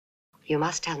You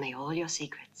must tell me all your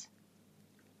secrets.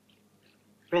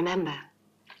 Remember,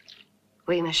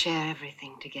 we must share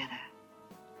everything together.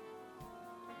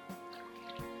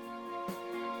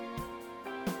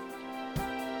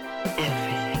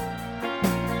 Everything.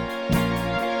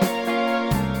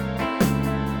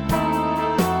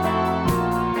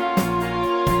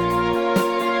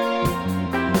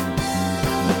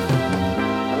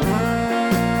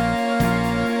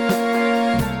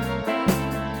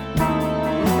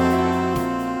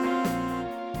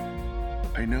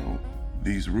 I know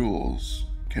these rules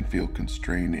can feel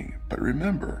constraining, but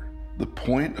remember, the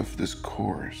point of this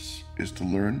course is to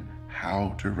learn how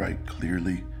to write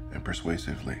clearly and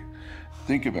persuasively.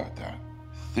 Think about that.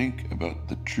 Think about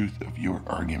the truth of your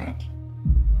argument.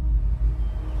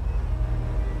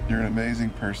 You're an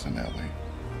amazing person, Ellie.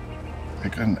 I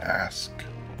couldn't ask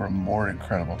for a more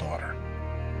incredible daughter.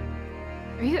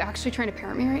 Are you actually trying to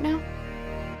parent me right now?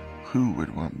 Who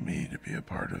would want me to be a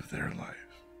part of their life?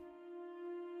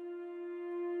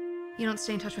 You don't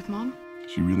stay in touch with Mom?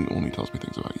 She really only tells me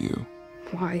things about you.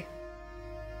 Why?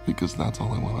 Because that's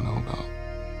all I want to know about.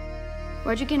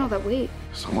 Why'd you gain all that weight?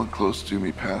 Someone close to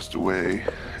me passed away,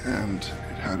 and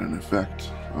it had an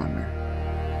effect on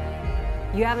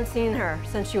me. You haven't seen her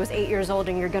since she was 8 years old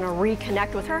and you're gonna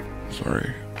reconnect with her?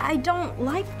 Sorry. I don't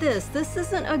like this. This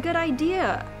isn't a good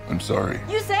idea. I'm sorry.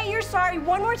 You say you're sorry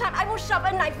one more time, I will shove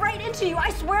a knife right into you, I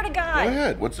swear to God. Go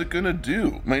ahead. What's it gonna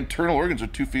do? My internal organs are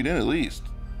 2 feet in at least.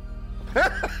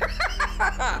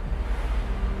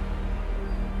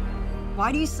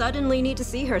 Why do you suddenly need to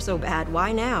see her so bad?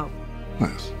 Why now?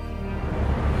 Liz.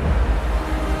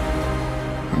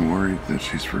 I'm worried that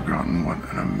she's forgotten what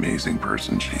an amazing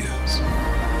person she is.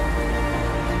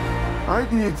 I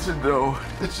need to know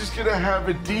that she's gonna have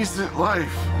a decent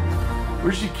life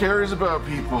where she cares about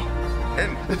people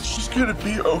and that she's gonna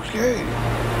be okay.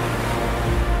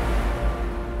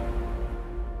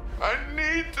 I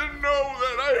need to know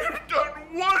that I have done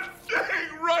one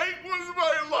thing right with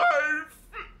my life.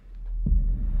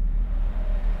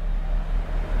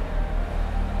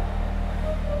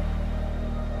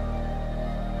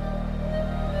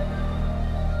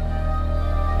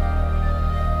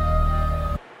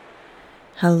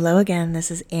 Hello again, this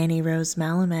is Annie Rose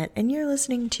Malamet, and you're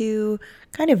listening to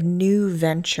kind of new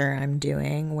venture I'm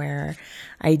doing where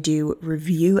I do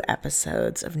review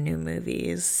episodes of new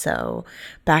movies. So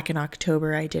back in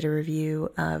October, I did a review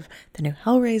of the new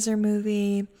Hellraiser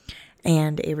movie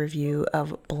and a review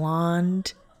of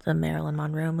Blonde, the Marilyn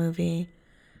Monroe movie.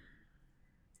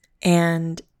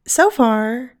 And so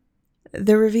far,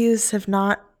 the reviews have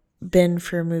not been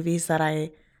for movies that I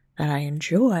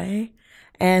enjoy.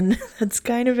 And that's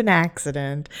kind of an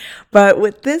accident. But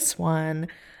with this one,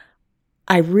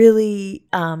 I really,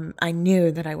 I knew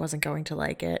that I wasn't going to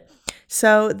like it.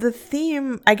 So the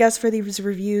theme, I guess, for these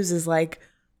reviews is like,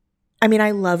 I mean, I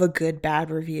love a good,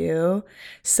 bad review.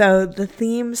 So the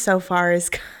theme so far is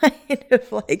kind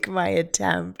of like my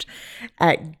attempt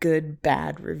at good,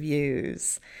 bad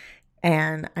reviews.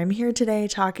 And I'm here today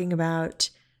talking about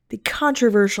the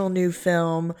controversial new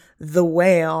film, The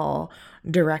Whale,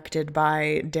 directed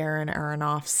by Darren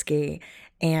Aronofsky.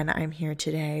 And I'm here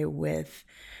today with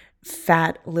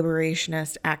fat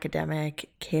liberationist academic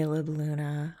Caleb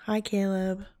Luna. Hi,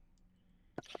 Caleb.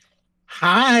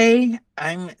 Hi,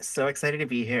 I'm so excited to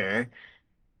be here.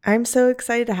 I'm so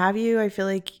excited to have you. I feel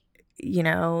like,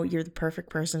 you're the perfect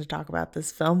person to talk about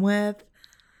this film with.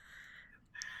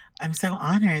 I'm so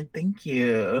honored. Thank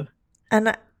you.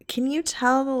 And can you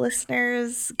tell the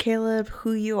listeners, Caleb,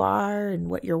 who you are and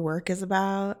what your work is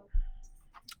about?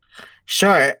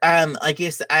 Sure. Like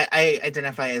you said, I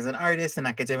identify as an artist, an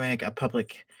academic, a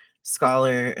public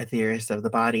scholar, a theorist of the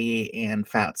body, and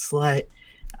fat slut.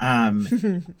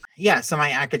 So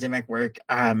my academic work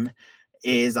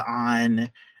is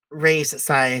on race,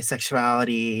 size,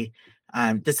 sexuality,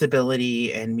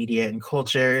 disability, and media and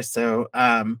culture. So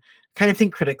kind of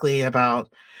think critically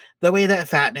about the way that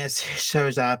fatness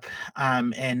shows up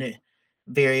in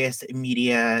various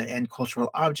media and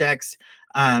cultural objects.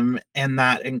 And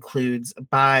that includes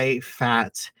by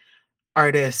fat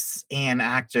artists and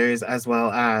actors, as well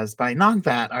as by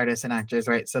non-fat artists and actors,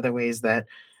 right? So the ways that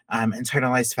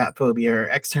internalized fat phobia or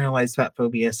externalized fat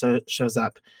phobia shows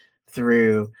up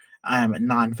through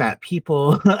non-fat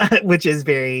people, which is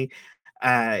very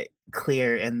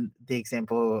clear in the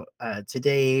example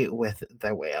today with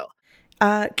The Whale.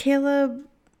 Caleb,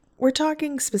 we're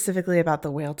talking specifically about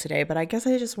The Whale today, but I guess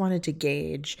I just wanted to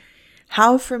gauge,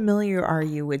 how familiar are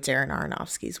you with Darren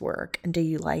Aronofsky's work, and do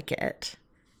you like it?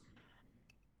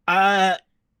 Might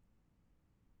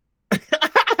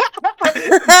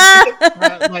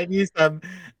be some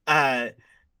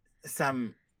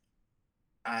some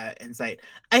insight.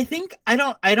 I think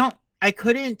I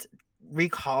couldn't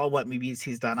recall what movies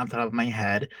he's done off the top of my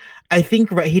head. I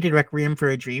think he did Requiem for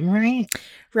a Dream, right? Which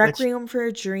Requiem for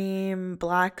a Dream,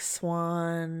 Black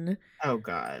Swan, oh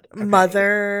god, okay.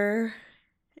 Mother,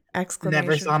 Never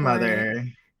exclamation saw point. Mother.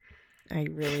 I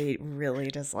really, really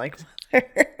dislike Mother.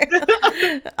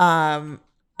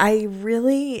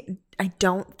 I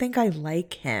don't think I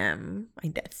like him.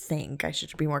 Think I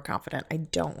should be more confident. I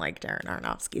don't like Darren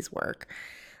Aronofsky's work.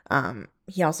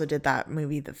 He also did that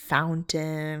movie The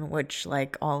Fountain, which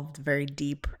like all of the very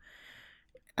deep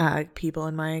people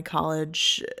in my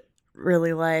college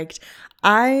really liked.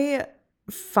 I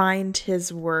find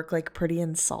his work like pretty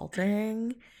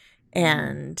insulting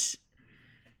and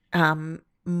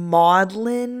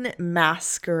maudlin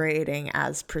masquerading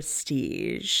as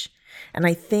prestige. And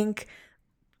I think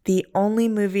the only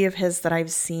movie of his that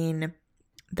I've seen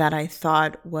that I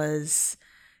thought was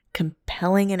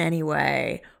compelling in any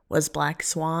way was Black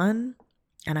Swan.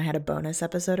 And I had a bonus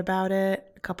episode about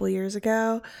it a couple years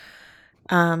ago.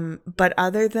 But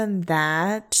other than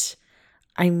that,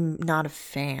 I'm not a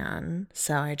fan.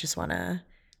 So I just want to,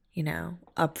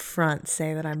 up front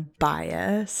say that I'm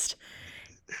biased.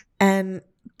 And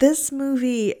this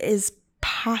movie is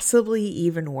possibly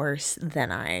even worse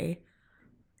than I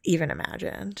even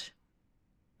imagined.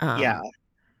 Yeah.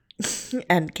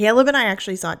 And Caleb and I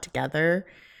actually saw it together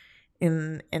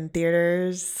in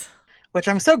theaters. Which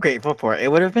I'm so grateful for.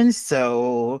 It would have been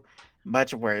so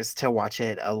much worse to watch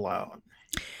it alone.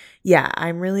 Yeah,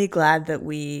 I'm really glad that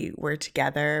we were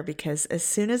together because as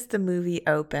soon as the movie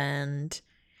opened,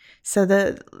 so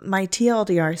my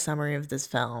TLDR summary of this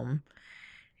film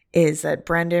is that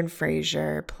Brendan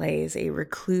Fraser plays a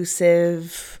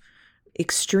reclusive,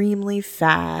 extremely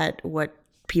fat, what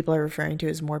people are referring to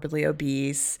as morbidly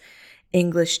obese,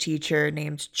 English teacher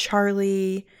named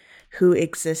Charlie, who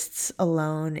exists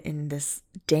alone in this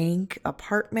dank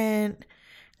apartment,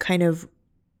 kind of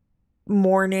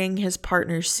mourning his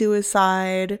partner's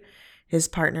suicide. His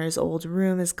partner's old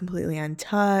room is completely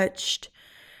untouched.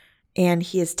 And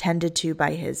he is tended to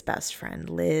by his best friend,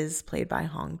 Liz, played by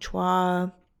Hong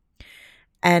Chua.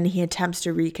 And he attempts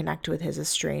to reconnect with his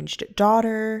estranged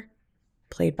daughter,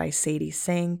 played by Sadie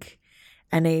Sink,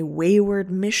 and a wayward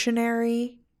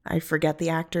missionary. I forget the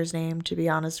actor's name, to be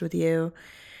honest with you.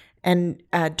 And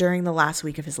during the last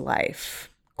week of his life,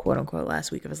 quote unquote,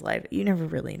 last week of his life, you never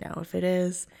really know if it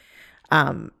is,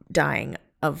 dying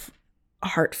of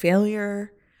heart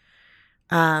failure.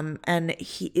 And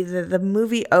the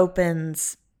movie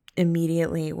opens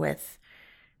immediately with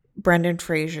Brendan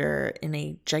Fraser in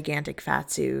a gigantic fat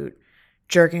suit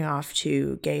jerking off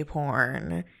to gay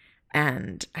porn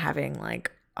and having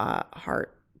like a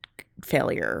heart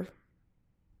failure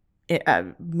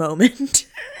moment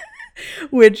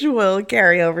which will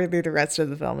carry over through the rest of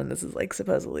the film, and this is like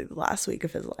supposedly the last week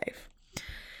of his life.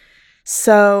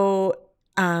 So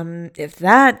if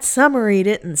that summary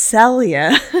didn't sell you,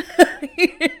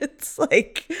 it's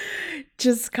like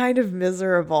just kind of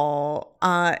miserable.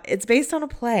 It's based on a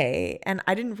play, and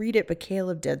I didn't read it, but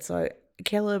Caleb did. So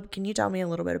Caleb, can you tell me a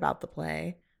little bit about the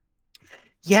play?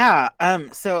 Yeah.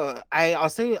 So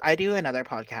I do another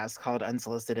podcast called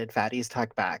Unsolicited Fatties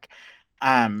Talk Back,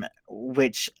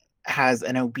 which has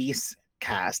an obese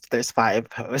cast. There's 5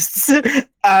 hosts. Hell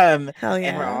And we're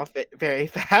yeah. all very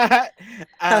fat.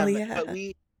 Hell yeah. But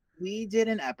we did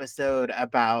an episode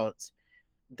about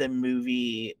the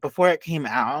movie before it came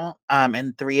out.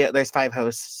 And there's 5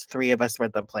 hosts, 3 of us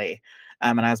read the play.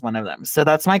 And I was one of them. So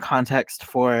that's my context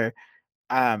for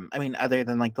I mean, other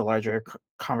than like the larger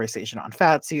conversation on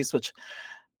fat suits, which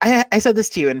I said this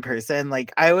to you in person,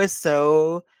 like I was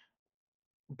so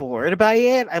bored by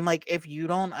it. I'm like, if you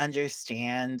don't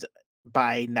understand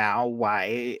by now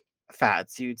why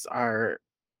fat suits are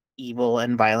evil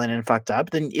and violent and fucked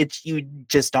up, then you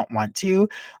just don't want to.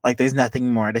 Like, there's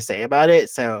nothing more to say about it.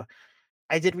 So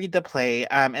I did read the play,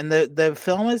 and the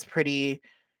film is pretty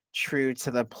true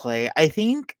to the play. I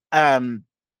think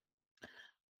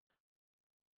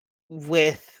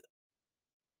with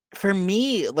for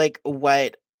me, like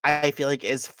what I feel like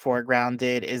is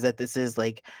foregrounded is that this is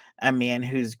like a man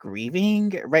who's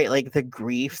grieving, right? Like the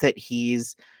grief and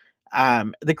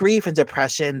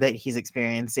depression that he's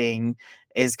experiencing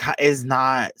is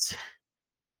not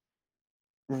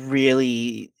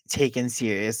really taken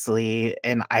seriously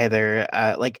in either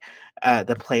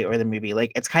the play or the movie.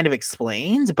 Like it's kind of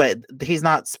explained, but he's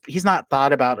not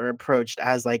thought about or approached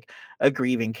as like a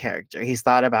grieving character. He's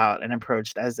thought about and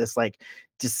approached as this like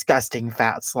disgusting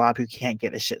fat slob who can't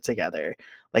get his shit together.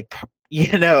 Like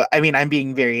I mean, I'm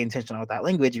being very intentional with that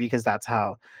language because that's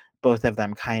how both of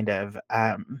them kind of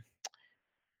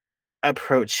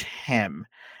approach him.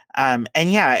 And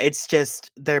yeah, it's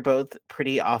just they're both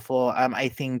pretty awful. I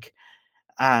think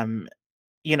um,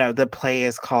 the play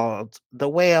is called The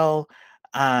Whale.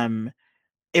 Um,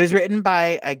 it was written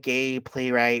by a gay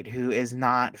playwright who is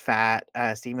not fat,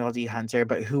 Samuel D. Hunter,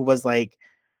 but who was like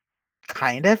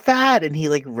kind of fat, and he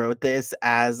like wrote this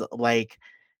as like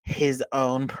his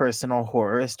own personal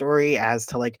horror story as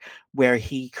to like where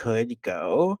he could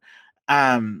go.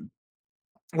 Um,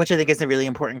 which I think is a really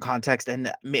important context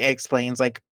and explains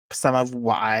like some of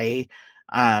why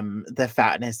the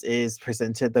fatness is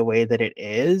presented the way that it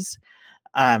is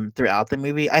throughout the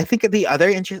movie. I think the other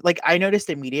interest, like I noticed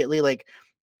immediately, like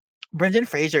Brendan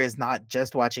Fraser is not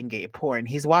just watching gay porn.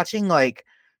 He's watching like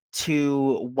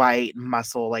two white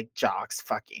muscle like jocks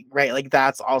fucking, right? Like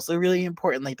that's also really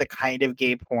important, like the kind of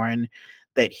gay porn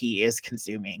that he is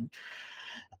consuming.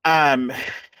 Um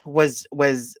was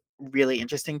really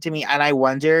interesting to me. And I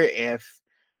wonder if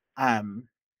um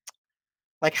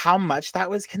like how much that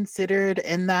was considered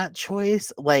in that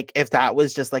choice. Like if that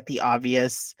was just like the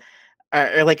obvious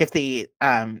or like if the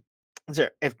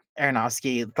if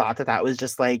Aronofsky thought that that was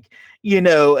just like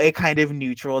a kind of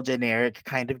neutral generic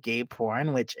kind of gay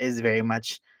porn, which is very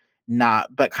much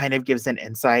not, but kind of gives an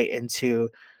insight into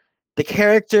the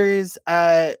characters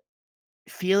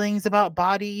feelings about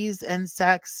bodies and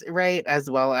sex, right? As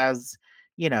well as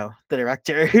the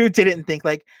director who didn't think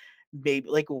like maybe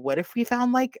like what if we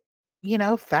found like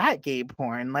fat gay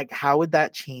porn, like how would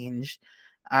that change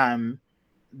um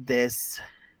this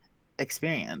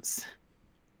experience.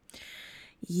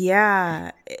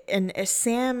 Yeah, and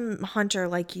Sam Hunter,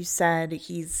 like you said,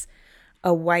 he's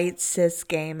a white cis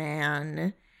gay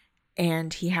man,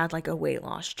 and he had like a weight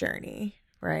loss journey,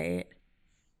 right?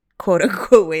 Quote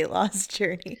unquote weight loss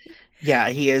journey. Yeah,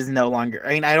 he is no longer.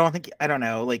 I mean, I don't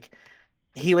know. Like,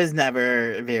 he was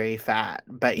never very fat,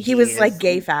 but He was like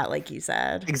gay fat, like you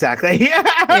said. Exactly.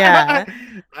 Yeah.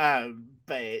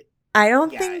 But I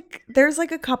don't think there's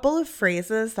like a couple of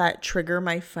phrases that trigger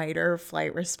my fight or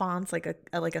flight response, like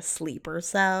a sleeper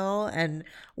cell, and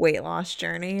weight loss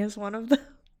journey is one of them.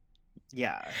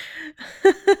 Yeah.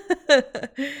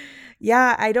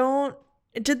 Yeah, I don't.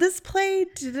 Did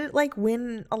it like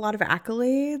win a lot of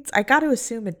accolades? I got to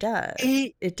assume it does.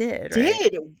 It did,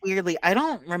 right? Weirdly. I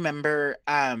don't remember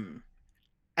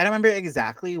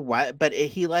exactly what, but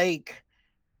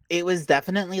it was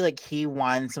definitely like he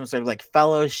won some sort of like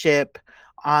fellowship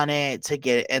on it to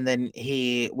get, and then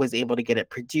he was able to get it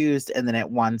produced, and then it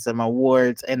won some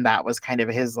awards, and that was kind of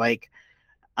his like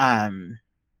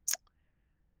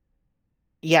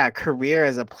career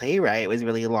as a playwright was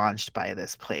really launched by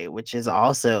this play, which is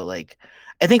also like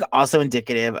I think also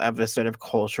indicative of a sort of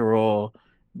cultural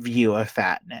view of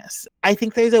fatness. I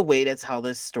think there's a way to tell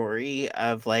this story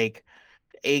of like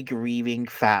a grieving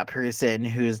fat person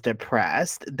who's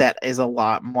depressed that is a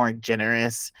lot more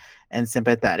generous and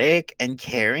sympathetic and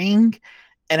caring.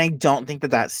 And I don't think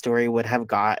that story would have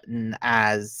gotten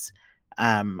as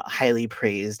highly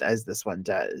praised as this one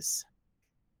does.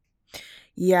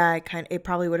 Yeah, it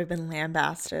probably would have been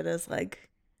lambasted as like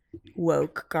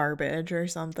woke garbage or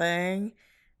something.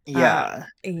 Yeah.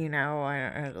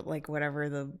 Like whatever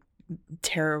the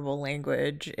terrible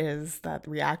language is that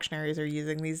reactionaries are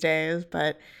using these days.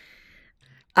 But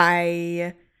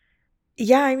I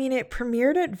mean, it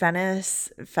premiered at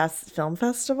Venice Film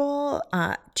Festival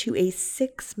to a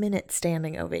 6-minute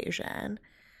standing ovation.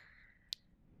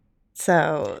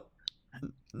 So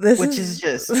this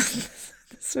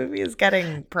movie is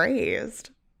getting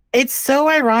praised. It's so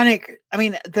ironic. I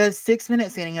mean, the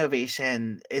 6-minute standing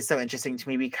ovation is so interesting to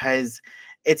me because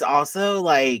it's also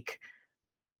like,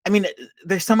 I mean,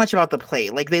 there's so much about the play.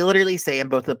 Like they literally say in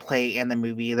both the play and the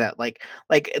movie that like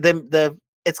the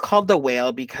it's called The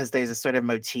Whale because there's a sort of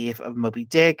motif of Moby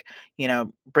Dick.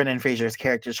 Brendan Fraser's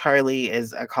character Charlie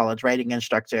is a college writing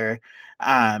instructor,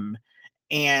 and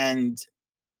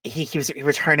he was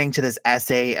returning to this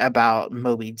essay about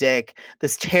Moby Dick,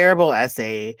 this terrible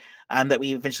essay that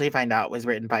we eventually find out was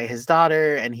written by his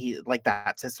daughter, and he like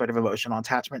that's his sort of emotional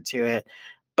attachment to it.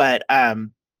 But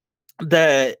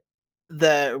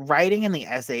the writing in the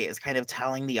essay is kind of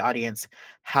telling the audience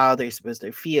how they're supposed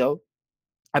to feel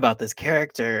about this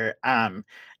character. And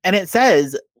it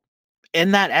says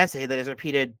in that essay that is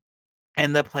repeated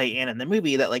in the play and in the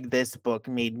movie that like this book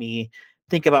made me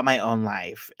think about my own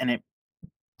life, and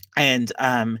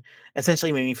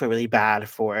essentially made me feel really bad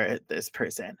for this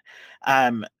person.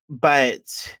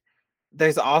 But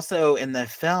there's also in the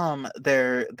film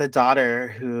the daughter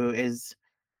who is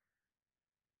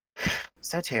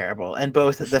so terrible in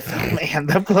both the film and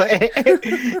the play.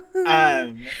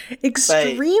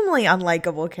 Extremely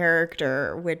unlikable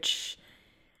character, which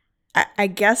I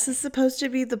guess is supposed to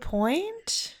be the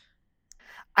point.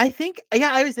 I think,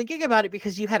 yeah, I was thinking about it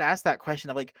because you had asked that question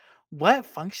of like, what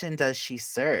function does she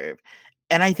serve?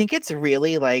 And I think it's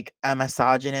really like a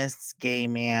misogynist gay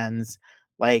man's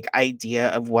like idea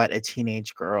of what a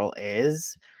teenage girl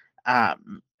is,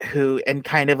 who, and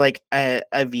kind of like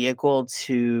a vehicle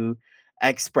to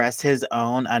express his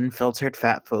own unfiltered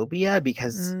fat phobia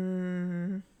because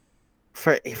Mm,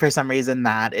 for some reason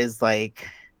that is like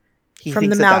he from the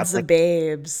thinks that mouths that's of like,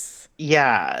 babes.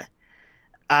 yeah.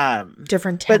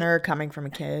 Different But tenor coming from a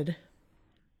kid.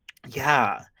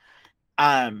 yeah.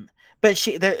 Um, but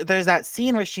there's that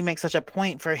scene where she makes such a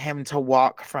point for him to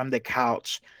walk from the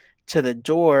couch to the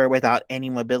door without any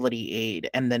mobility aid.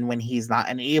 And then when he's not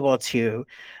unable to,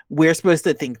 we're supposed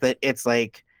to think that it's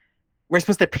like we're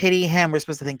supposed to pity him. We're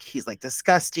supposed to think he's like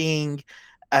disgusting,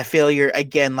 a failure.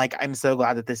 Again, like I'm so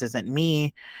glad that this isn't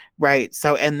me. Right.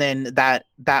 So and then that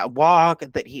walk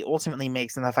that he ultimately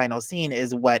makes in the final scene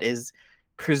is what is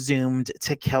presumed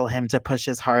to kill him, to push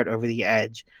his heart over the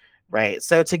edge. Right.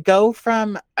 So to go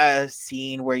from a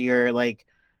scene where you're like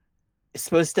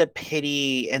supposed to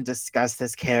pity and discuss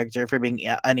this character for being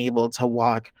unable to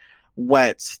walk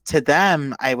what to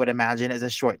them I would imagine is a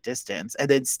short distance, and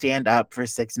then stand up for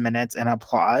 6 minutes and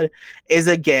applaud is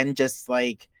again just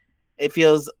like it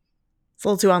feels. It's a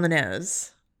little too on the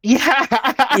nose.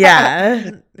 Yeah.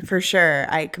 Yeah, for sure.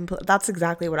 That's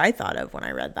exactly what I thought of when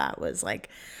I read that, was like,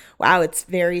 wow, it's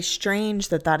very strange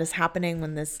that that is happening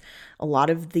when a lot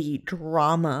of the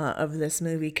drama of this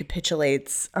movie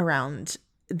capitulates around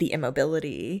the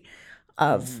immobility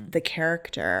of the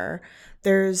character.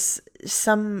 There's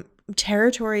some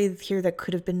territory here that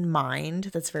could have been mined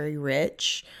that's very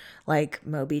rich, like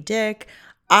Moby Dick.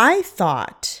 I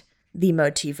thought the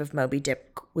motif of Moby Dick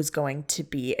was going to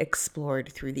be explored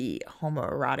through the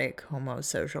homoerotic,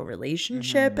 homosocial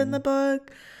relationship in the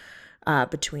book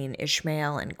between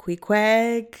Ishmael and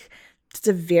Queequeg. It's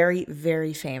a very,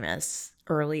 very famous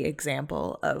early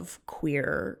example of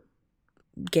queer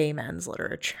gay men's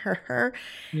literature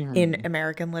in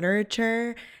American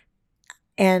literature.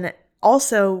 And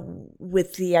also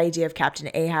with the idea of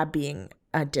Captain Ahab being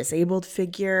a disabled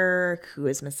figure who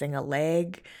is missing a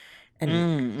leg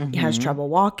and has trouble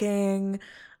walking.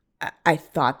 I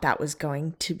thought that was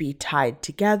going to be tied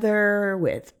together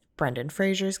with Brendan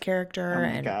Fraser's character. Oh my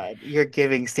and God, you're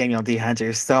giving Samuel D.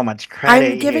 Hunter so much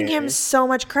credit. I'm giving him here. so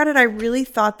much credit. I really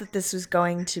thought that this was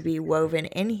going to be woven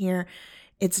in here.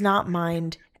 It's not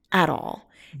mined at all.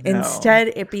 No.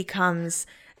 Instead, it becomes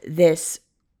this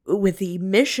with the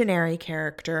missionary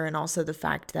character, and also the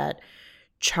fact that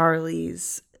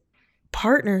Charlie's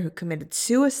partner who committed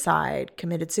suicide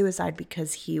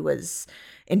because he was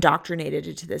indoctrinated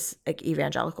into this like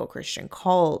evangelical Christian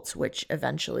cult, which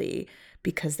eventually,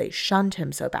 because they shunned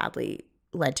him so badly,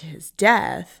 led to his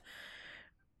death.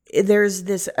 There's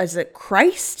this as a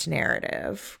Christ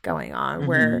narrative going on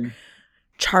where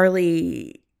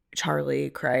Charlie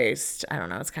Christ, I don't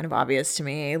know, it's kind of obvious to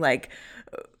me, like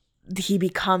he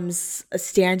becomes a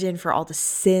stand-in for all the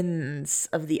sins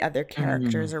of the other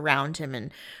characters around him,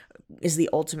 and is the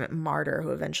ultimate martyr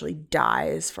who eventually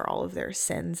dies for all of their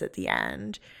sins at the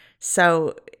end.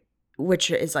 So,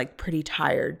 which is like pretty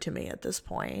tired to me at this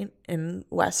point in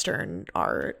Western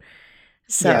art.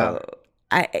 So,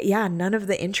 none of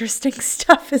the interesting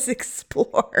stuff is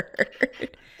explored.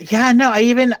 Yeah, no,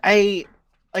 I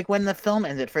like when the film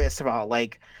ended, first of all,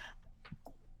 like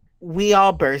we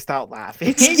all burst out laughing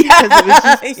because it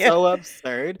was just so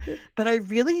absurd. But I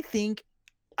really think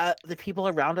the people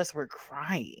around us were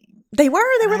crying. They were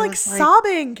And I like was like,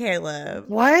 sobbing, Caleb.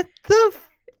 What the?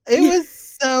 It was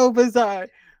so bizarre.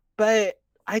 But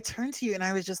I turned to you and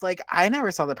I was just like, I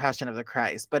never saw The Passion of the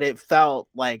Christ, but it felt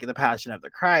like The Passion of the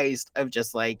Christ of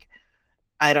just like,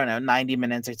 I don't know, 90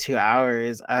 minutes or 2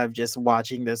 hours of just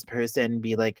watching this person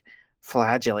be like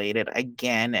flagellated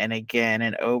again and again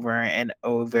and over, and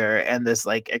this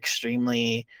like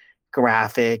extremely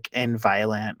graphic and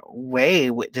violent way,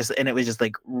 and it was just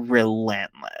like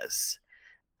relentless.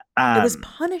 It was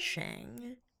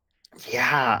punishing.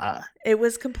 Yeah. It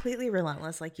was completely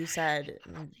relentless, like you said.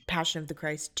 Passion of the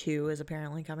Christ 2 is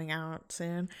apparently coming out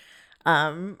soon.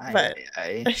 But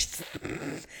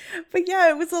yeah,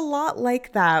 it was a lot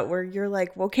like that, where you're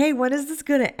like, okay, when is this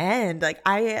gonna end? Like,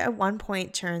 I at one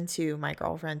point turned to my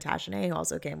girlfriend Tasha, who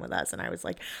also came with us, and I was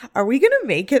like, are we gonna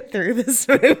make it through this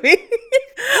movie?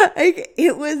 Like,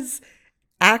 it was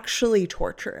actually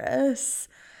torturous.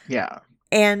 Yeah.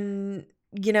 And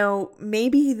you know,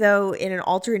 maybe though in an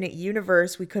alternate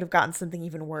universe we could have gotten something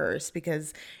even worse,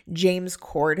 because James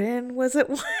Corden was at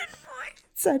one point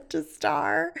set to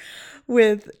star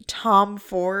with Tom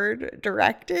Ford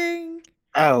directing.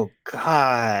 Oh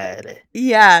God.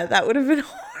 Yeah, that would have been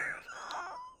horrible.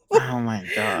 Oh my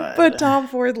God. But Tom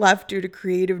Ford left due to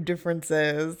creative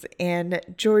differences, and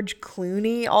George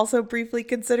Clooney also briefly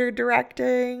considered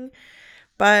directing,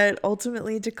 but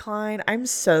ultimately declined. I'm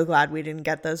so glad we didn't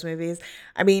get those movies.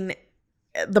 I mean,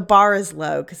 the bar is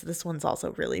low because this one's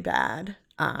also really bad.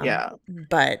 Yeah.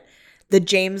 But the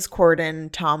James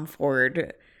Corden, Tom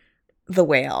Ford, The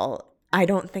Whale, I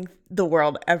don't think the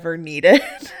world ever needed.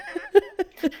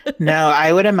 No,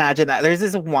 I would imagine that there's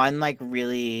this one like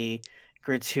really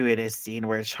gratuitous scene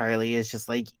where Charlie is just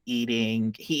like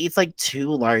eating. He eats like 2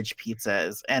 large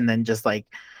pizzas and then just like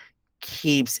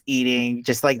keeps eating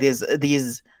just like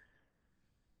these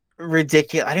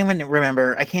ridiculous. I don't even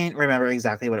remember. I can't remember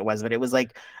exactly what it was, but it was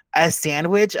like a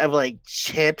sandwich of like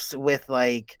chips with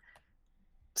like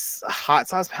hot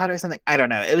sauce powder or something. I don't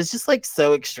know. It was just like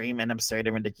so extreme and absurd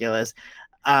and ridiculous.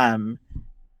 And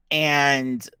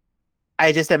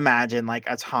I just imagine like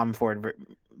a Tom Ford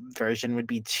version would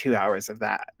be 2 hours of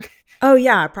that. Oh,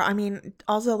 yeah. I mean,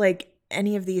 also, like,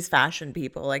 any of these fashion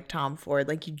people, like Tom Ford,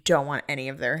 like, you don't want any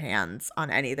of their hands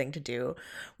on anything to do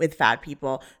with fat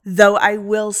people. Though I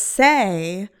will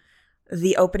say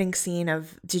the opening scene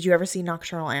of, did you ever see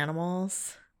Nocturnal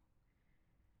Animals?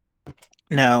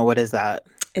 No, what is that?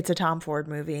 It's a Tom Ford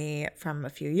movie from a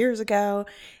few years ago.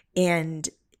 And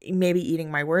maybe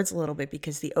eating my words a little bit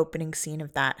because the opening scene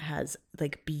of that has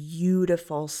like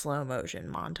beautiful slow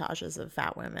motion montages of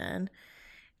fat women.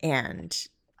 And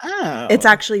Oh, it's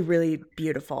actually really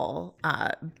beautiful.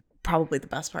 Probably the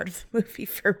best part of the movie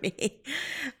for me.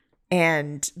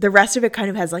 And the rest of it kind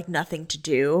of has like nothing to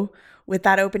do with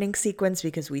that opening sequence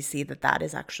because we see that that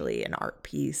is actually an art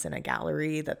piece in a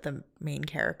gallery that the main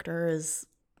character is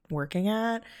working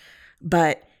at.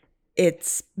 But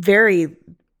it's very,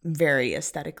 very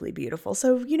aesthetically beautiful.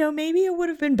 So, you know, maybe it would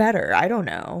have been better. I don't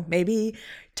know. Maybe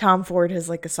Tom Ford has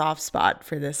like a soft spot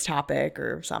for this topic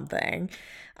or something.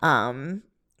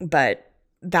 But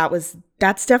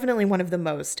that's definitely one of the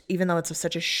most, even though it's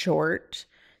such a short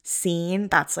scene,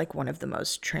 that's like one of the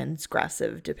most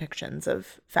transgressive depictions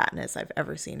of fatness I've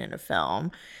ever seen in a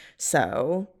film.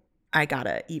 So I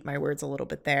gotta eat my words a little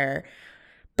bit there.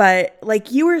 But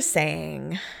like you were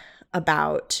saying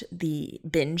about the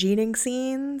binge eating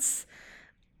scenes,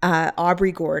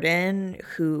 Aubrey Gordon,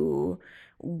 who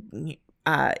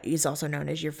is also known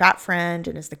as Your Fat Friend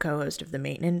and is the co-host of the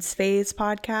Maintenance Phase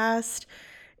podcast,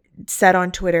 said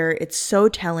on Twitter, "It's so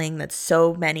telling that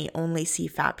so many only see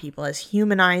fat people as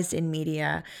humanized in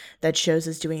media that shows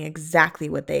us doing exactly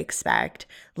what they expect,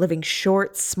 living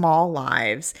short, small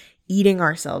lives, eating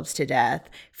ourselves to death,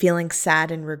 feeling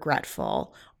sad and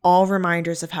regretful, all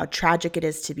reminders of how tragic it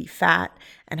is to be fat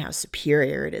and how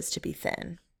superior it is to be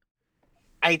thin."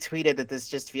 I tweeted that this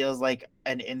just feels like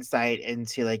an insight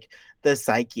into like the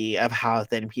psyche of how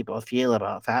thin people feel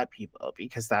about fat people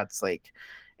because that's like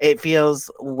it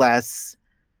feels less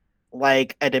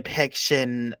like a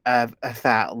depiction of a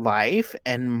fat life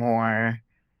and more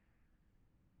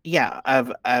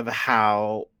of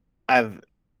how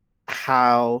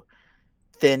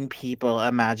thin people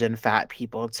imagine fat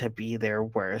people to be their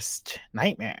worst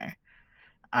nightmare.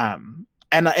 And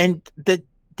the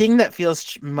thing that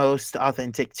feels most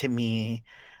authentic to me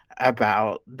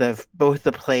about both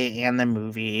the play and the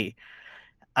movie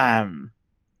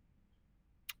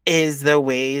is the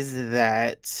ways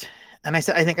that, and I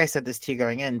think I said this to you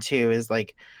going in too, is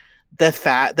like the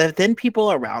thin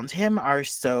people around him are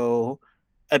so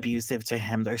abusive to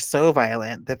him. They're so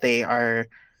violent that they're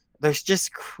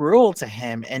just cruel to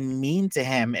him and mean to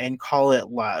him and call it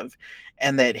love.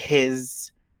 And that's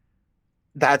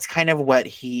kind of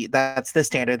that's the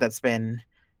standard that's been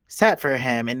set for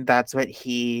him. And that's what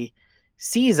he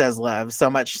sees as love, so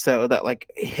much so that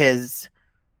like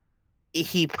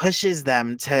he pushes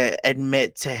them to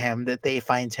admit to him that they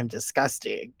find him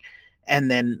disgusting.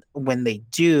 And then when they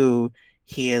do,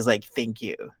 he is like, thank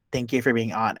you. Thank you for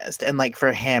being honest. And like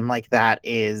for him, like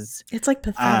It's like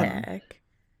pathetic.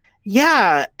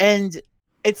 Yeah. And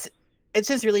it's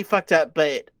just really fucked up,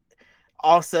 but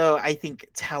also I think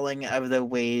telling of the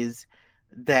ways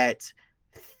that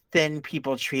thin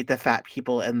people treat the fat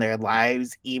people in their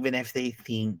lives, even if they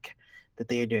think that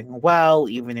they are doing well,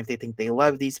 even if they think they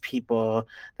love these people,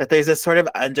 that there's a sort of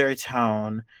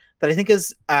undertone that I think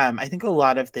is I think a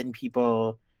lot of thin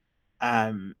people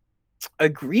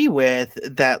agree with,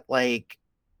 that like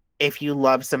if you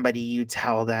love somebody, you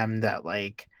tell them that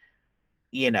like,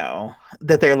 you know,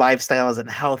 that their lifestyle isn't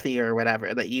healthy or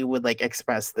whatever, that you would like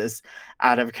express this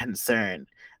out of concern.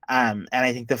 And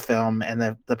I think the film and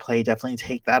the play definitely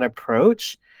take that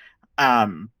approach.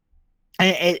 Um,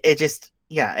 and it just,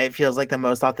 yeah, it feels like the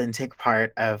most authentic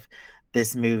part of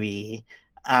this movie,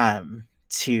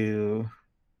 to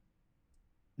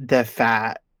the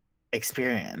fat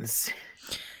experience.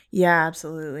 Yeah,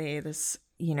 absolutely. This,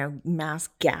 mass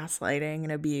gaslighting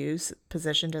and abuse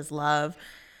positioned as love.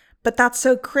 But that's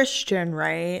so Christian,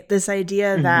 right? This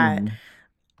idea that Mhm.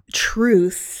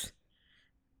 truth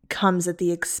comes at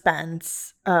the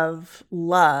expense of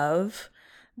love,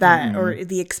 that, Mhm. or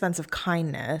the expense of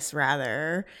kindness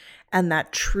rather, and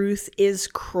that truth is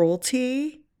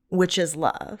cruelty, which is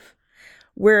love.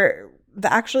 Where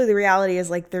actually the reality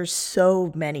is, like, there's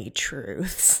so many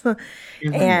truths.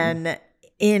 Mhm. And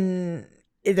in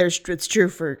there's what's true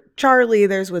for Charlie,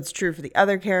 there's what's true for the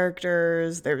other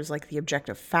characters, there's like the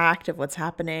objective fact of what's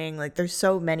happening. Like, there's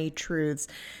so many truths.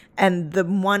 And the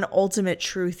one ultimate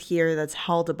truth here that's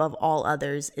held above all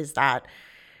others is that,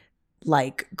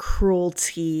 like,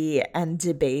 cruelty and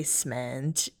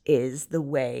debasement is the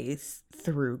way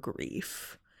through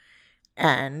grief.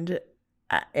 And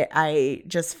I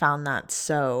just found that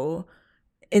so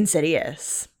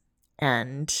insidious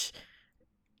and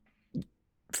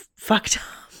fucked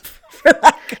up, for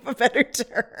lack of a better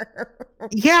term.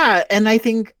 Yeah, and I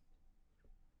think,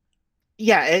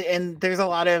 yeah, and there's a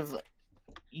lot of,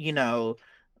 you know,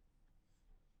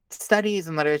 studies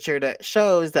and literature that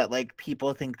shows that, like,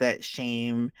 people think that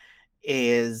shame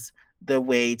is the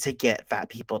way to get fat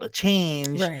people to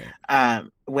change, Right.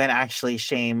 when actually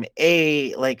shame,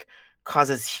 like,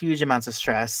 causes huge amounts of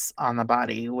stress on the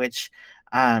body, which,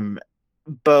 um,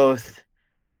 both,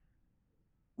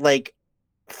 like,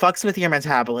 fucks with your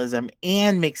metabolism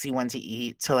and makes you want to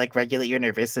eat to, like, regulate your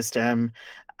nervous system,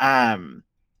 um,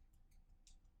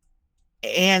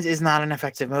 and is not an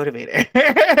effective motivator.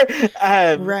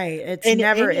 um, Right. It's in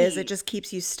never is. It any just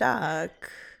keeps you stuck.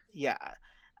 Yeah.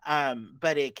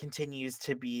 But it continues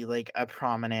to be, like, a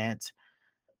prominent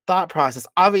thought process,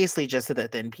 obviously, just so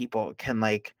that then people can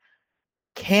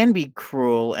be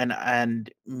cruel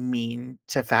and mean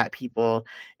to fat people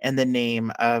in the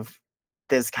name of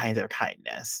this kind of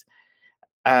kindness.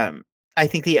 Um, I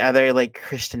think the other, like,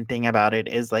 Christian thing about it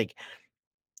is, like,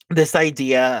 this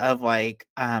idea of, like,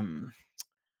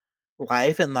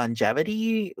 life and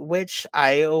longevity, which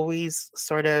I always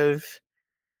sort of,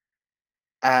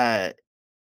 uh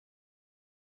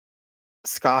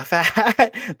scoff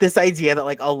at. This idea that,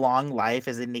 like, a long life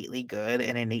is innately good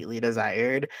and innately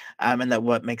desired, and that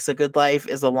what makes a good life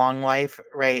is a long life,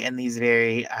 right? And these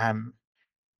very,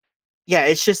 yeah,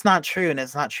 it's just not true, and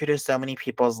it's not true to so many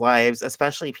people's lives,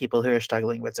 especially people who are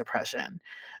struggling with depression.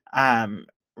 Um,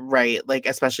 right, like,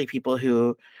 especially people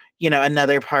who,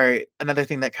 another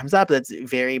thing that comes up that's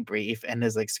very brief and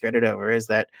is, like, skirted over is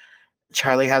that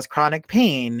Charlie has chronic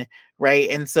pain, right?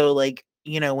 And so, like,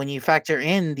 when you factor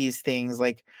in these things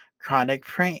like chronic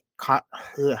pain,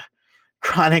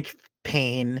 chronic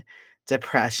pain,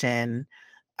 depression,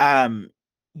 um,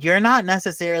 you're not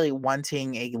necessarily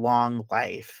wanting a long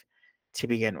life to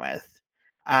begin with.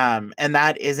 And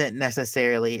that isn't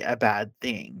necessarily a bad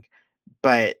thing.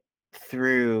 But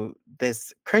through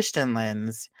this Christian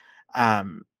lens,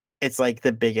 um, it's like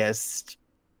the biggest,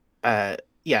 yeah,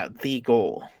 the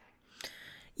goal.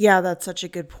 Yeah, that's such a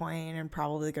good point, and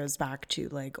probably goes back to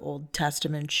like Old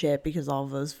Testament shit, because all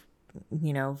of those,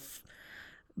 you know,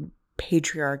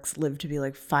 patriarchs lived to be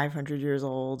like 500 years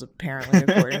old, apparently,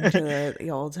 according to the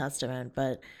Old Testament.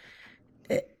 But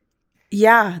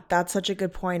yeah, that's such a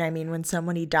good point. I mean, when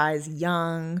somebody dies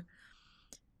young,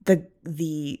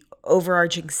 the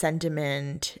overarching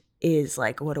sentiment is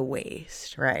like, what a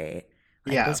waste, right?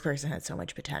 Like, Yeah. this person had so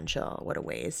much potential, what a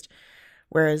waste.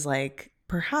 Whereas, like,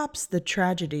 perhaps the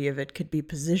tragedy of it could be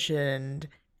positioned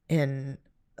in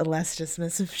less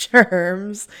dismissive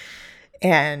terms.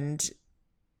 And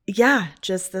yeah,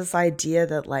 just this idea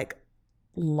that, like,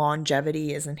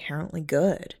 longevity is inherently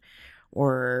good,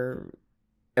 or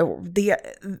the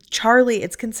Charlie,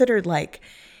 it's considered like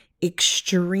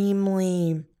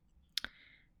extremely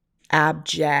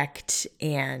abject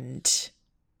and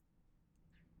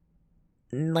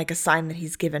like a sign that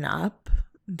he's given up,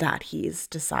 that he's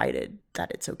decided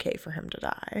that it's okay for him to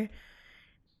die.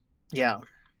 Yeah.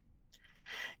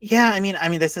 Yeah, I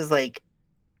mean, this is like,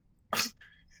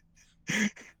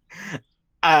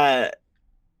 uh,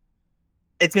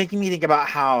 it's making me think about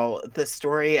how the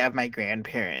story of my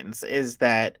grandparents is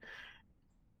that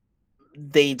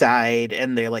they died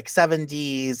in their, like,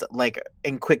 70s, like,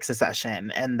 in quick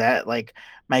succession, and that, like,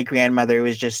 my grandmother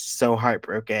was just so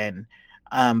heartbroken,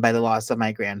 by the loss of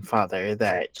my grandfather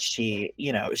that she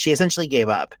essentially gave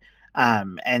up,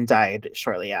 and died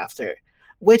shortly after.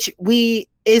 which we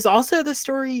is also the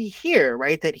story here,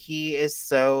 right? That he is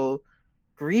so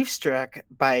grief struck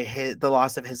by the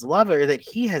loss of his lover that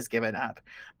he has given up,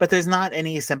 but there's not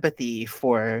any sympathy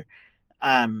for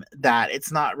that.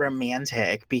 It's not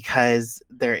romantic because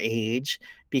their age,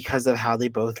 because of how they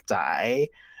both die,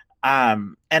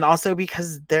 and also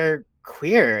because they're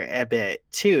queer a bit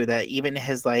too. That even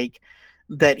his like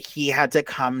that he had to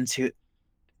come to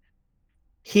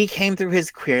he came through his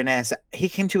queerness he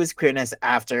came to his queerness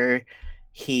after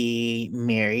he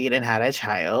married and had a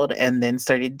child and then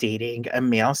started dating a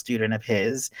male student of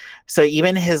his. So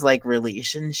even his like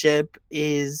relationship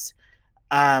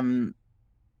um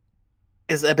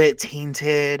is a bit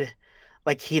tainted.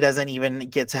 Like he doesn't even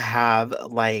get to have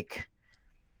like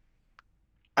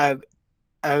a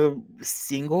a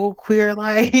single queer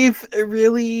life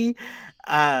really,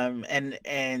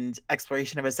 and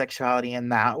exploration of his sexuality in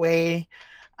that way.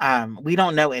 We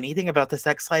don't know anything about the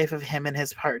sex life of him and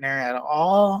his partner at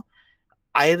all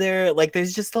either. Like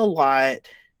there's just a lot.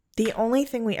 The only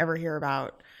thing we ever hear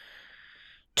about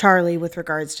Charlie with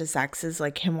regards to sex is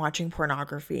like him watching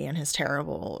pornography, and his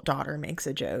terrible daughter makes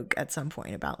a joke at some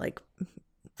point about like,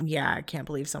 yeah, I can't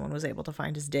believe someone was able to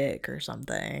find his dick or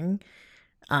something.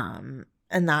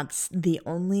 And that's the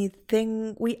only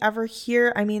thing we ever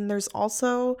hear. I mean, there's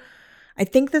also, I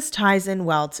think this ties in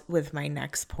well with my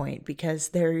next point, because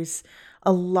there's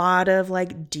a lot of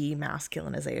like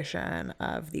demasculinization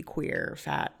of the queer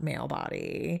fat male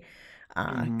body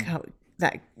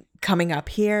that coming up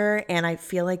here. And I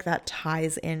feel like that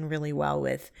ties in really well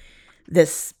with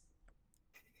this.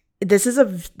 This is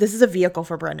a vehicle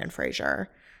for Brendan Fraser,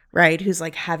 right? Who's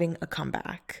like having a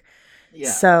comeback. Yeah.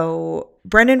 So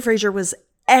Brendan Fraser was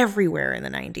everywhere in the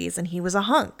 90s, and he was a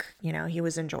hunk. You know, he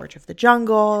was in George of the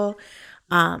Jungle.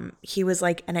 He was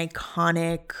like an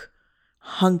iconic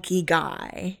hunky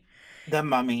guy. The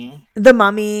Mummy.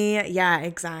 Yeah,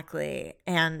 exactly.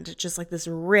 And just like this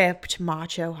ripped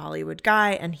macho Hollywood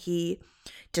guy, and he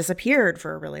disappeared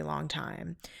for a really long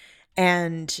time.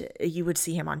 And you would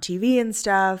see him on TV and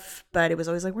stuff, but it was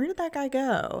always like, where did that guy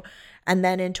go? And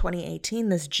then in 2018,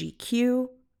 this GQ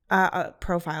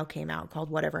profile came out called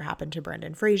Whatever Happened to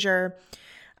Brendan Fraser.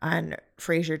 And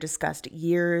Fraser discussed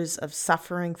years of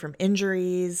suffering from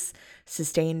injuries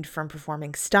sustained from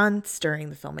performing stunts during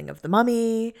the filming of The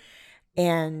Mummy,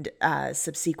 and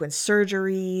subsequent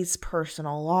surgeries,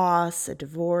 personal loss, a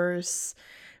divorce.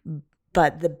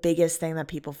 But the biggest thing that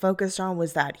people focused on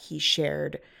was that he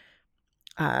shared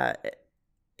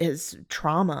his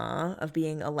trauma of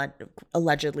being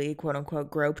allegedly, quote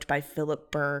unquote, groped by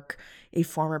Philip Burke, a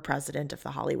former president of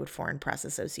the Hollywood Foreign Press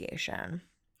Association.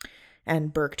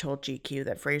 And Burke told GQ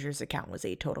that Fraser's account was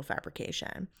a total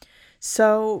fabrication.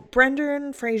 So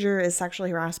Brendan Fraser is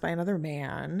sexually harassed by another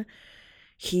man.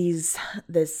 He's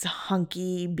this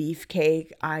hunky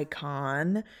beefcake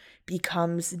icon,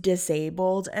 becomes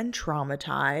disabled and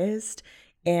traumatized,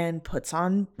 and puts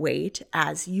on weight,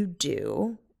 as you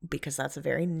do, because that's a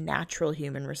very natural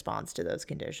human response to those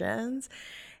conditions,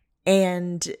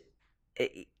 and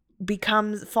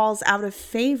falls out of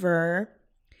favor,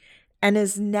 and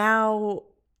is now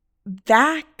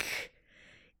back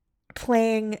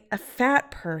playing a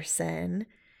fat person.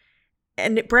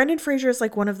 And Brendan Fraser is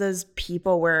like one of those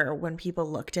people where when people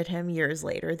looked at him years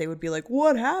later, they would be like,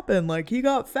 what happened? Like, he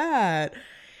got fat.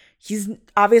 He's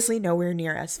obviously nowhere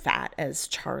near as fat as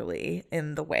Charlie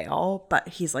in The Whale, but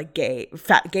he's like gay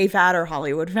fat or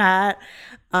Hollywood fat.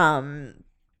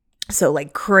 So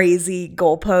like crazy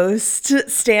goalpost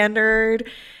standard.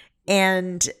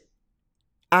 And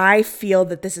I feel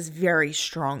that this is very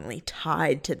strongly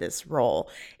tied to this role.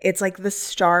 It's like the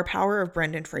star power of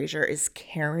Brendan Fraser is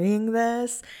carrying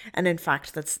this. And in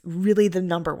fact, that's really the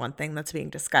number one thing that's being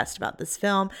discussed about this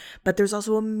film. But there's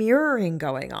also a mirroring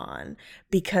going on,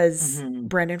 because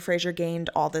Brendan Fraser gained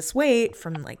all this weight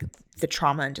from like the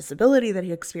trauma and disability that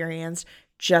he experienced,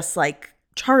 just like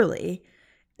Charlie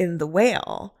in The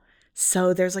Whale.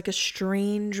 So there's like a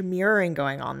strange mirroring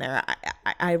going on there.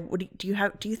 Do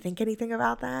you think anything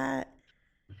about that?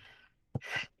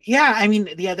 Yeah, I mean,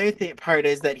 the other part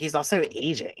is that he's also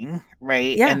aging,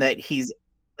 right? Yeah. And that he's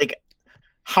like,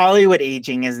 Hollywood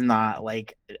aging is not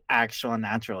like actual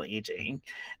natural aging.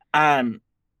 And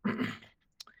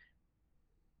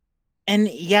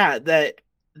yeah, that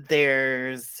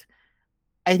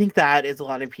I think that is a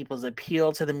lot of people's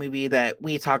appeal to the movie, that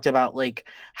we talked about, like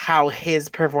how his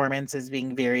performance is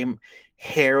being very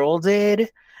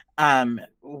heralded,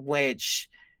 which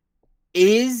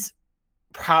is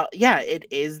it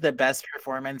is the best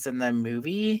performance in the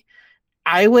movie.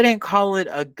 I wouldn't call it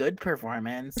a good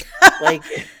performance. Like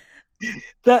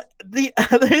the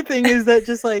other thing is that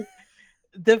just like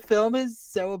the film is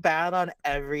so bad on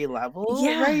every level,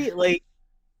 Yeah. right? Like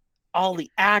all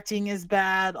the acting is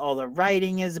bad, all the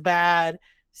writing is bad,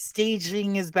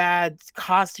 staging is bad,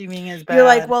 costuming is You're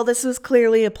like, bad. well, this was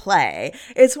clearly a play.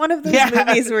 It's one of those Yeah.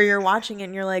 movies where you're watching it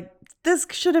and you're like, this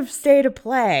should have stayed a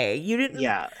play. You didn't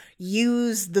Yeah.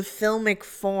 use the filmic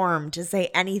form to say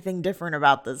anything different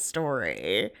about the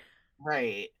story.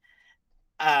 Right.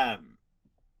 Um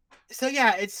so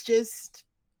yeah, it's just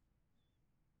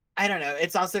I don't know.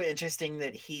 It's also interesting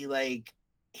that he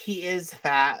is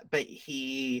fat, but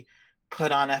he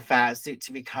put on a fat suit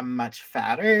to become much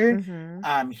fatter.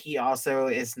 Mm-hmm. He also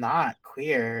is not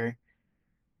queer.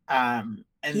 And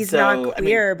He's not so I mean,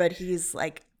 queer, but he's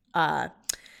like,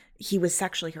 he was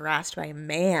sexually harassed by a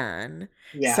man.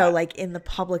 So, yeah, like, in the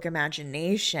public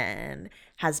imagination,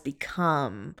 has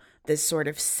become this sort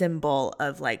of symbol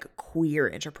of like queer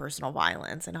interpersonal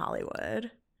violence in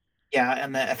Hollywood. yeah,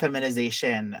 and the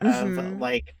effeminization of Mm-hmm.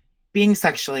 like being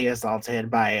sexually assaulted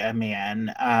by a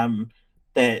man,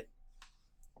 that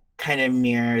kind of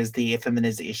mirrors the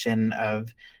feminization of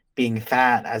being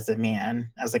fat as a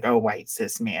man, as like a white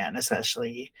cis man,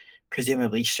 especially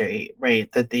presumably straight, right?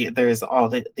 There's all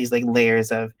these like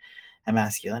layers of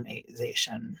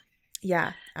emasculinization. Yeah,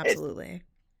 It, absolutely.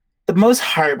 the most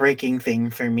heartbreaking thing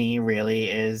for me really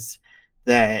is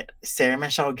that Sarah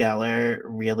Michelle Gellar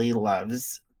really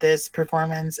loves this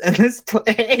performance and this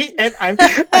play, and I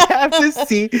have to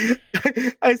see.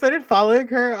 I started following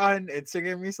her on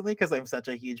Instagram recently because I'm such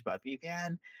a huge Buffy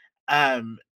fan.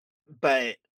 Um,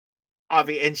 but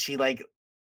obviously, and she like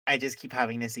I just keep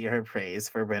having to see her praise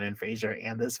for Brendan Fraser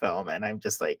and this film, and I'm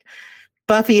just like,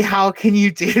 Buffy, how can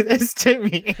you do this to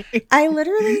me? I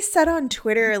literally said on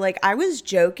Twitter, like, I was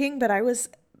joking, but I was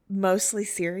mostly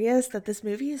serious that this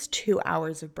movie is 2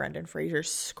 hours of Brendan Fraser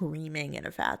screaming in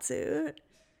a fat suit.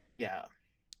 Yeah.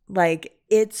 Like,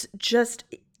 it's just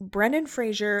Brendan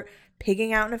Fraser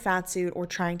pigging out in a fat suit or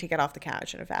trying to get off the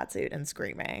couch in a fat suit and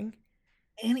screaming.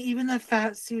 And even the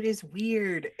fat suit is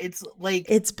weird. It's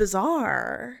It's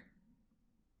bizarre.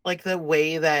 like the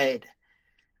way that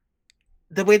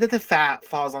the fat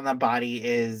falls on the body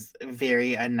is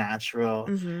very unnatural.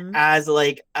 Mm-hmm. As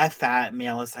like a fat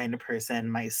male assigned person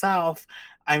myself,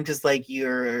 I'm just like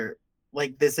you're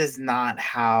like this is not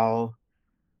how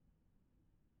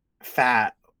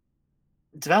fat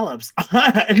develops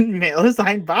on male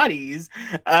assigned bodies.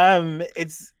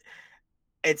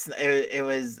 It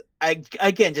was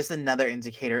again just another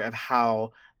indicator of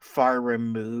how far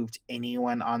removed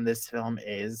anyone on this film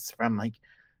is from like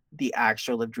the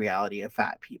actual lived reality of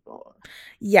fat people.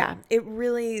 Yeah, it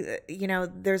really,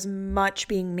 there's much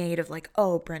being made of like,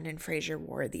 oh, Brendan Fraser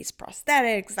wore these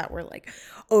prosthetics that were like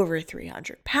over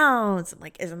 300 pounds. And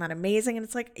like, isn't that amazing? And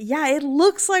it's like, yeah, it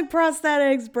looks like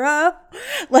prosthetics, bro.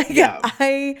 Like, Yeah,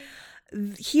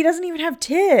 he doesn't even have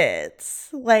tits.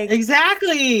 Like,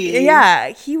 exactly. yeah,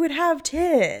 he would have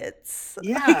tits. Like,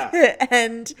 Yeah,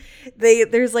 and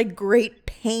there's like great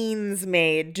pains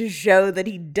made to show that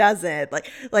he doesn't. Like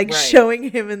right. showing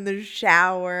him in the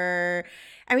shower.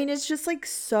 I mean, it's just like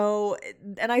so,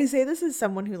 and I say this as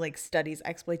someone who like studies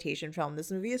exploitation film. This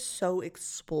movie is so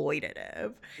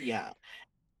exploitative. Yeah.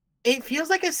 It feels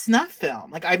like a snuff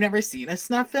film. Like I've never seen a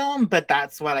snuff film, but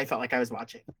that's what I felt like I was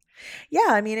watching. Yeah,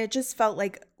 I mean, it just felt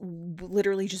like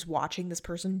literally just watching this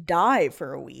person die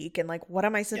for a week, and like, what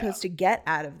am I Yeah. supposed to get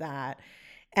out of that?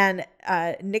 And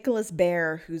Nicholas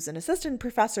Baer, who's an assistant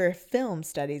professor of film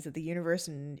studies at the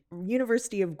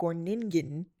University of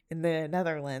Groningen in the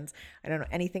Netherlands. I don't know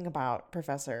anything about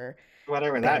Professor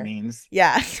Whatever that Baer. means.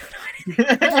 Yeah, I don't know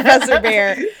anything about Professor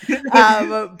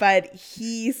Baer. But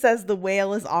he says the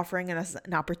whale is offering us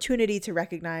an opportunity to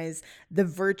recognize the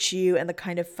virtue and the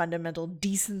kind of fundamental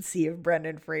decency of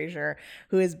Brendan Fraser,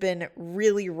 who has been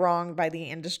really wronged by the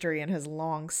industry and has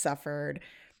long suffered.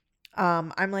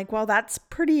 I'm like, well, that's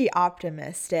pretty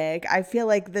optimistic. I feel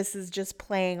like this is just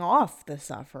playing off the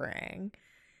suffering.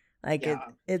 Like Yeah.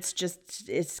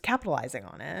 it's capitalizing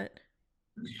on it.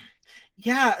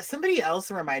 Yeah, somebody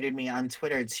else reminded me on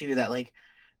Twitter too that like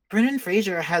Brendan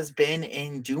Fraser has been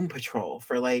in Doom Patrol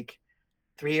for like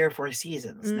 3 or 4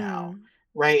 seasons now. Mm.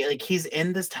 Right? Like he's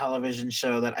in this television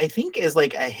show that I think is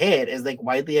like a hit, is like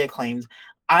widely acclaimed.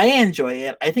 I enjoy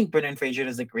it. I think Brendan Fraser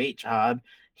does a great job.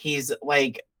 He's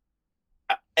like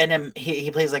and he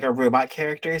plays like a robot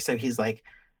character, so he's like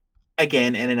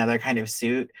again in another kind of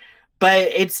suit. But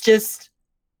it's just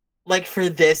like for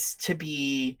this to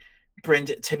be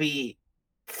framed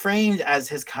as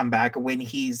his comeback when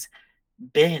he's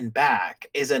been back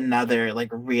is another like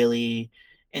really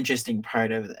interesting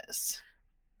part of this.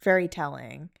 Very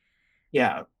telling.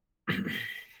 Yeah.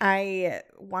 I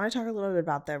want to talk a little bit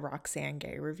about the Roxane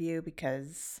Gay review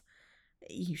because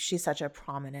she's such a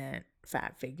prominent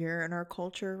fat figure in our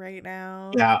culture right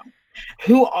now. Yeah.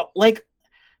 Who like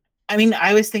I mean,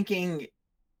 I was thinking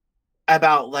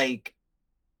about like,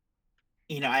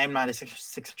 I am not a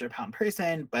 600-pound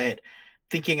person, but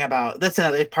thinking about that's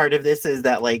another part of this is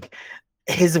that like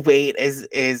his weight is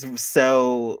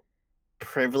so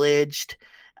privileged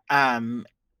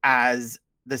as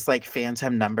this like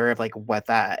phantom number of like what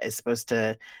that is supposed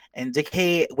to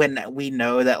indicate when we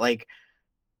know that like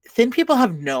thin people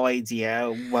have no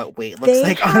idea what weight looks They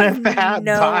like on a have fat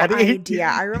no body. idea.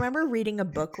 I remember reading a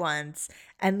book once,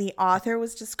 and the author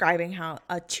was describing how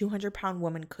a 200-pound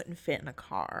woman couldn't fit in a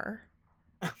car.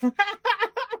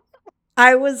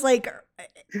 I was like,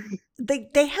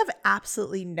 they have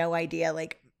absolutely no idea.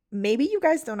 Like, maybe you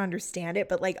guys don't understand it,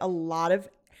 but like a lot of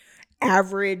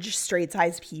average straight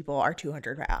sized people are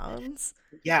 200 pounds.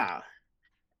 Yeah.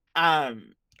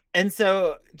 And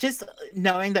so just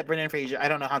knowing that Brendan Fraser, I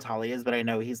don't know how tall he is, but I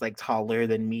know he's like taller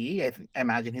than me. I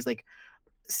imagine he's like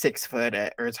 6 foot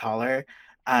or taller.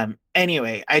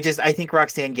 Anyway, I think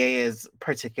Roxane Gay is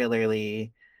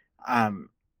particularly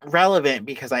relevant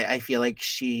because I feel like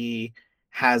she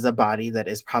has a body that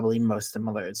is probably most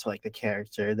similar to like the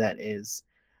character that is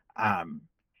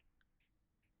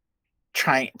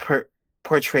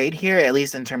portrayed here, at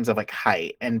least in terms of like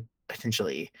height and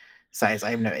potentially size.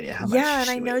 I have no idea how much Yeah, and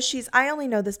I she know weighs. I only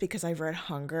know this because I've read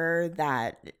Hunger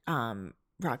that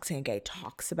Roxane Gay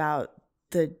talks about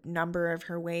the number of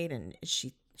her weight, and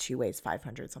she weighs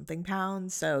 500 something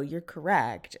pounds. So you're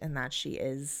correct in that she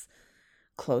is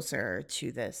closer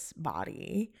to this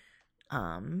body.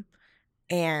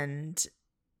 And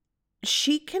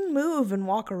she can move and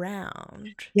walk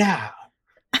around. Yeah.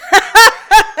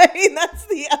 I mean, that's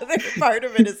the other part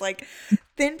of it is like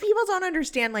thin people don't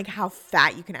understand like how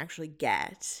fat you can actually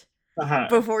get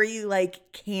before you like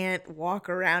can't walk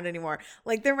around anymore.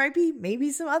 Like there might be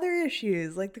maybe some other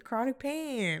issues like the chronic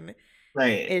pain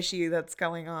issue that's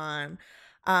going on.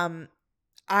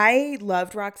 I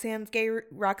loved Roxane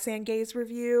Gay's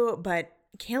review, but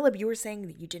Caleb, you were saying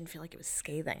that you didn't feel like it was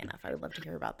scathing enough. I would love to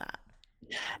hear about that.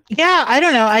 Yeah, I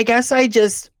don't know. I guess I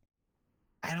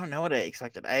don't know what I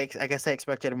expected. I guess I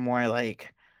expected more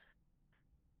like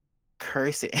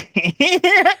cursing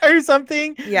or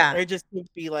something. Yeah. Or just to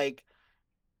be like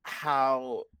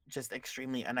how just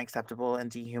extremely unacceptable and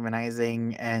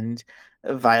dehumanizing and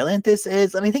violent this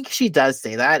is. And I think she does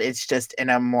say that. It's just in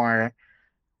a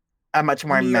much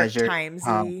more New York measured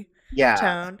Timesy yeah.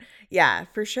 tone. Yeah,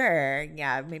 for sure.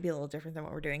 Yeah, maybe a little different than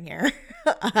what we're doing here.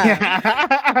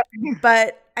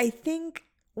 But I think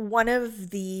one of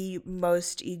the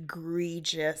most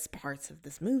egregious parts of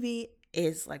this movie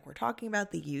is like we're talking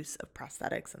about the use of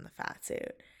prosthetics in the fat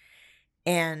suit.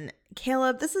 And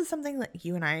Caleb, this is something that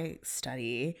you and I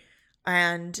study.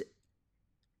 And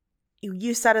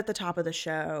you said at the top of the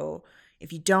show,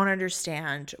 if you don't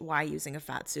understand why using a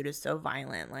fat suit is so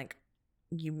violent, like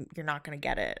you're not going to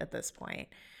get it at this point.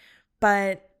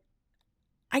 But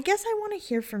I guess I want to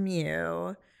hear from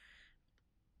you.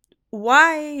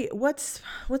 What's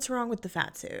wrong with the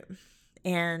fat suit?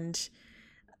 And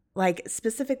like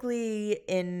specifically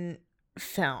in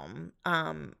film,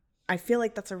 I feel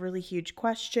like that's a really huge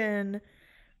question,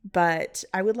 but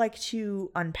I would like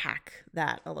to unpack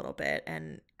that a little bit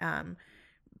and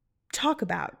talk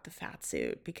about the fat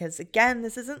suit because again,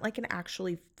 this isn't like an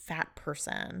actually fat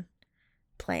person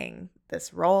playing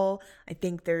this role. I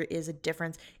think there is a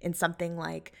difference in something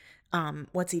like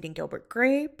What's Eating Gilbert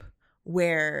Grape,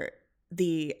 where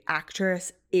the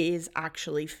actress is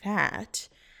actually fat.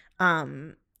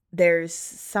 There's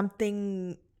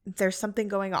something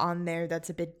going on there that's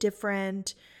a bit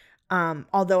different.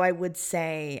 Although I would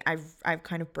say I've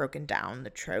kind of broken down the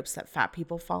tropes that fat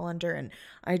people fall under, and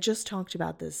I just talked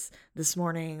about this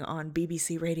morning on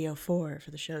BBC Radio 4 for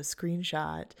the show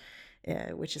Screenshot,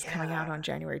 which is coming out on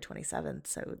January 27th,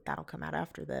 so that'll come out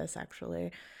after this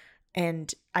actually.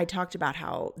 And I talked about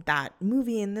how that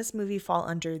movie and this movie fall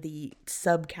under the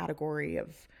subcategory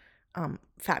of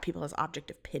fat people as object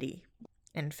of pity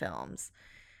in films.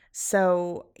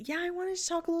 So, yeah, I wanted to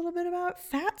talk a little bit about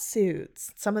fat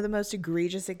suits, some of the most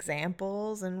egregious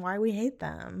examples and why we hate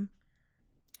them.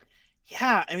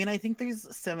 Yeah, I mean, I think there's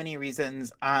so many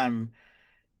reasons. I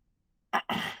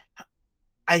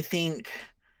think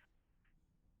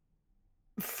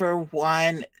for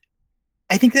one,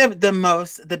 I think that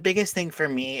the biggest thing for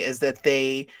me is that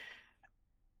they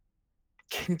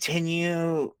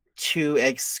continue to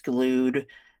exclude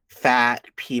fat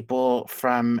people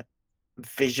from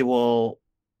visual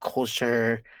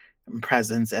culture and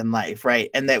presence in life, right?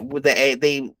 And that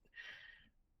they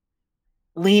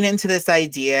lean into this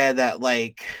idea that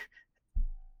like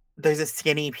there's a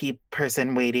skinny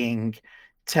person waiting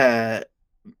to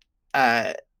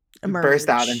burst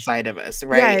out Emerge. inside of us, Yeah,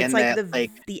 right? it's And like that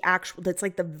like the actual, that's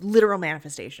like the literal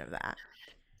manifestation of that.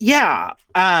 yeah,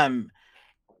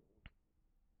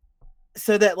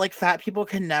 so that like fat people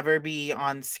can never be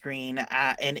on screen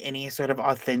in any sort of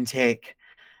authentic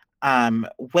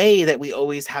way, that we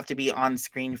always have to be on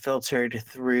screen filtered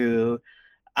through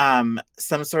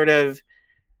some sort of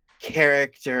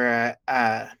caricature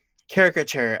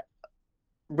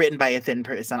written by a thin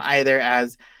person, either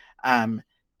as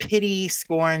pity,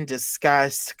 scorn,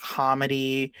 disgust,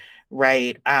 comedy,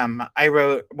 right? I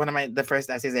wrote one of the first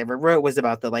essays I ever wrote was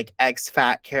about the like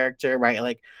ex-fat character, right?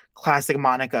 Like classic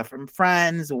Monica from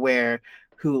Friends,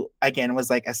 who again was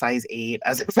like a size 8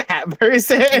 as a fat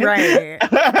person. Right.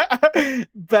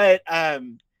 But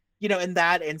in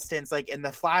that instance, like in the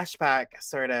flashback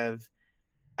sort of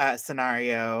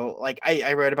scenario, like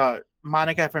I wrote about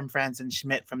Monica from Friends and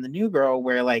Schmidt from The New Girl,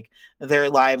 where like their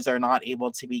lives are not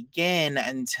able to begin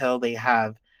until they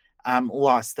have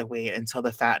lost the weight, until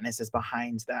the fatness is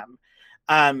behind them.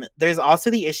 There's also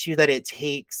the issue that it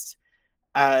takes,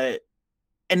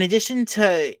 in addition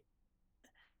to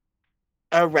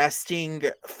arresting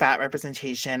fat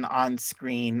representation on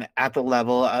screen at the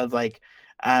level of like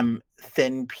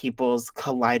thin people's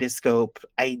kaleidoscope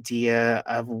idea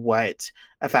of what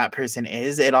a fat person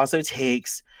is, it also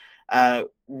takes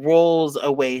roles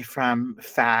away from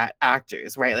fat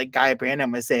actors, right? Like Guy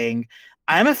Brandon was saying,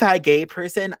 I'm a fat gay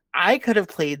person, I could have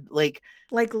played like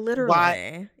why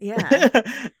literally. Yeah.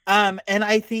 and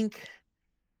I think,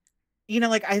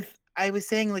 like I was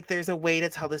saying, like there's a way to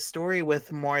tell the story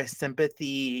with more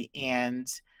sympathy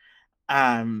and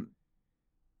um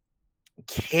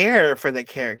care for the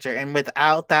character, and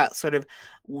without that sort of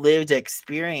lived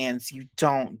experience you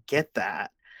don't get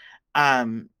that.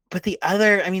 But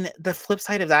the flip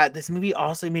side of that, this movie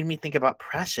also made me think about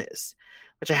Precious,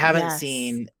 which I haven't Yes.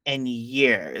 seen in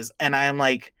years, and I'm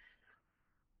like,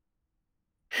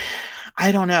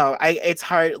 I don't know. It's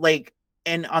hard. Like,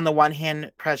 and on the one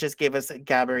hand, Precious gave us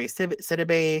Gabourey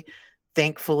Sidibe.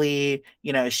 Thankfully,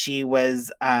 she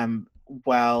was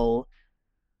well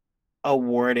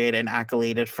awarded and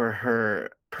accoladed for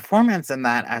her performance in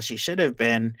that, as she should have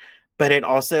been. But it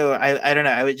also, I don't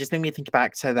know, it just made me think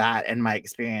back to that and my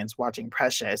experience watching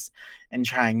Precious and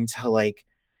trying to like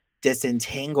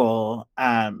disentangle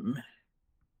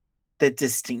the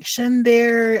distinction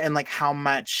there, and like how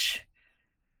much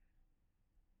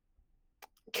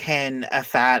can a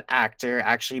fat actor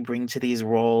actually bring to these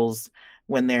roles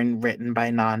when they're written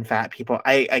by non-fat people.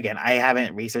 I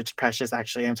haven't researched Precious.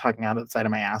 Actually, I'm talking out of the side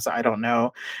of my ass, so I don't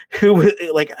know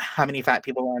like how many fat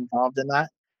people were involved in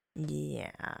that.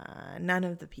 Yeah. None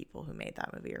of the people who made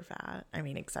that movie are fat. I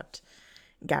mean, except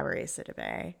Gabourey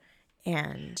Sidibe.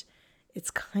 And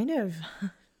it's kind of,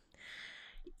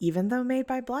 even though made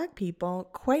by Black people,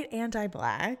 quite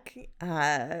anti-Black.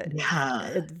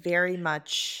 Yeah. Very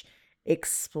much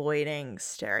exploiting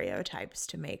stereotypes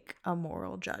to make a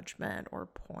moral judgment or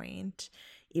point,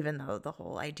 even though the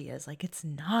whole idea is like it's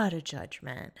not a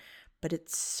judgment, but it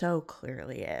so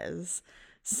clearly is.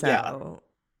 Yeah. So,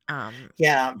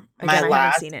 Yeah. again, I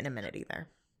haven't seen it in a minute either.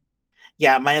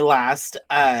 Yeah, my last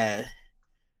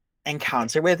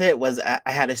encounter with it was I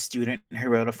had a student who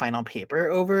wrote a final paper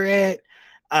over it.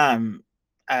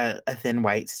 A thin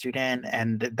white student,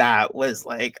 and that was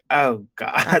like, oh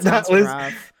god, that was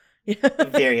rough.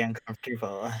 very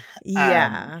uncomfortable.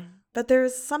 Yeah. But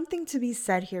there's something to be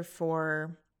said here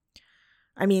for,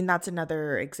 I mean, that's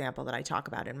another example that I talk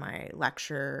about in my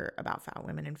lecture about fat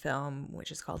women in film,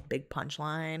 which is called Big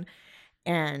Punchline.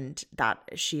 And that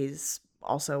she's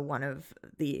also one of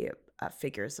the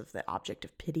figures of the object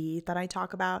of pity that I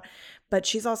talk about. But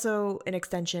she's also an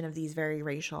extension of these very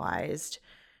racialized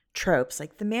tropes,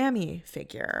 like the mammy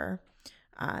figure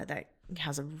that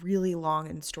has a really long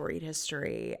and storied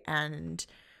history. And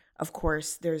of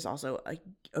course, there's also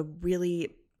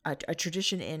a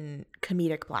tradition in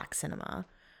comedic Black cinema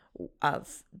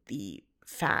of the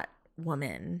fat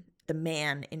woman, the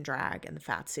man in drag in the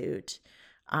fat suit,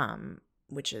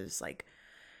 which is like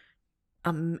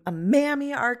a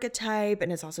mammy archetype.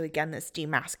 And it's also, again, this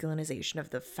demasculinization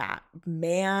of the fat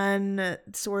man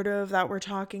sort of that we're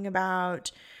talking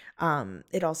about.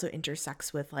 It also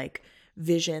intersects with like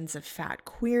visions of fat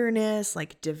queerness,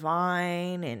 like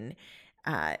Divine and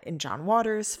in John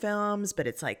Waters' films, but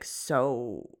it's like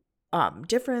so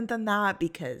different than that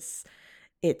because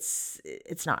it's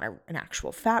not an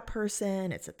actual fat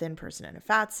person, it's a thin person in a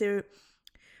fat suit.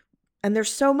 And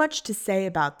there's so much to say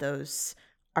about those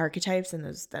archetypes and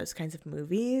those kinds of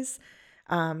movies.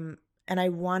 And and I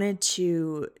wanted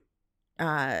to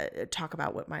talk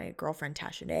about what my girlfriend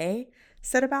Tasha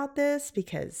said about this,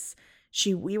 because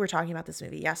we were talking about this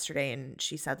movie yesterday, and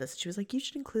she said this. She was like, "You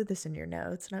should include this in your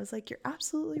notes," and I was like, "You're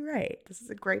absolutely right. This is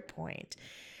a great point."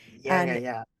 And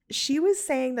Yeah. she was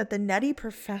saying that the Nutty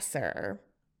Professor,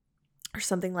 or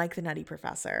something like the Nutty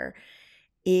Professor,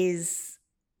 it's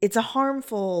a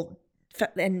harmful,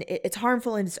 and it's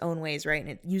harmful in its own ways, right? And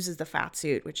it uses the fat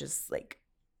suit, which is like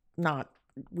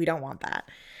we don't want that.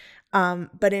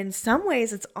 But in some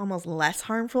ways, it's almost less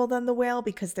harmful than the whale,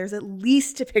 because there's at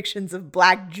least depictions of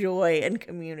Black joy and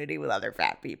community with other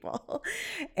fat people.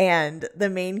 And the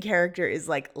main character is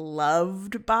like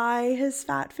loved by his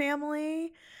fat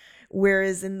family.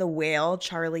 Whereas in the whale,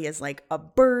 Charlie is like a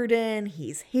burden.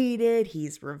 He's hated.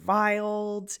 He's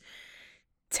reviled.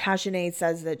 Tasha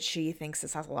says that she thinks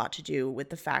this has a lot to do with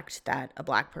the fact that a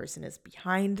Black person is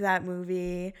behind that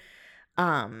movie.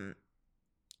 And,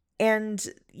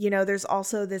 there's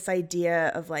also this idea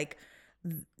of like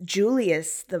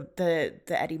Julius, the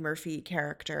Eddie Murphy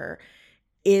character,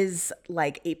 is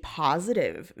like a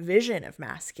positive vision of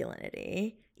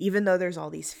masculinity, even though there's all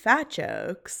these fat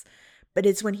jokes. But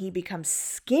it's when he becomes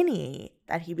skinny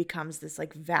that he becomes this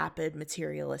like vapid,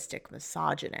 materialistic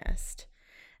misogynist.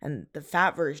 And the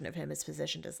fat version of him is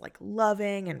positioned as like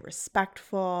loving and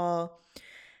respectful.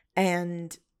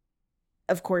 And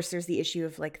of course, there's the issue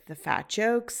of like the fat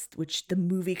jokes, which the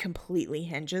movie completely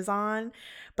hinges on.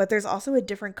 But there's also a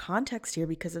different context here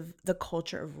because of the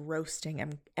culture of roasting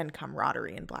and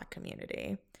camaraderie in Black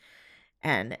community.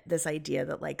 And this idea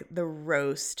that like the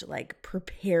roast like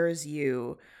prepares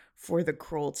you for the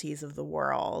cruelties of the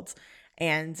world.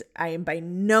 And I am by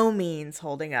no means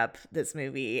holding up this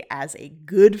movie as a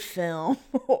good film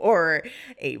or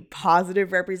a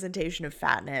positive representation of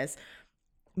fatness,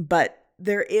 but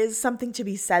there is something to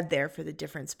be said there for the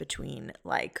difference between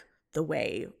like the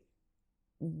way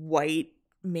white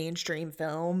mainstream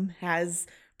film has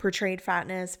portrayed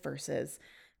fatness versus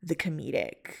the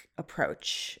comedic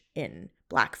approach in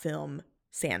Black film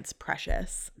sans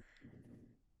Precious.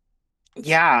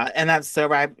 Yeah, and that's so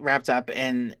wrapped up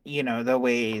in, the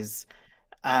ways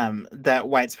that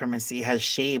white supremacy has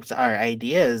shaped our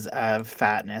ideas of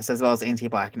fatness as well as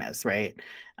anti-Blackness, right?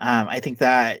 I think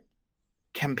that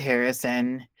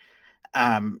comparison,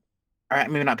 or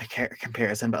maybe not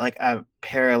comparison, but like a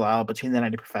parallel between the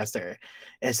Nutty Professor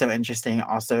is so interesting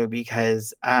also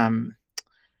because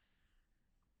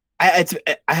I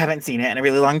haven't seen it in a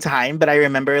really long time, but I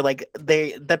remember like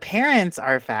the parents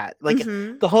are fat, like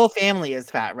the whole family is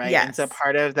fat, right? Yes. And so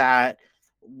part of that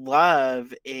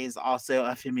love is also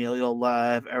a familial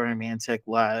love, a romantic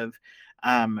love,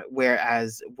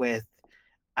 whereas with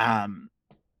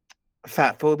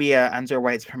fat phobia under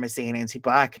white supremacy and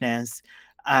anti-Blackness,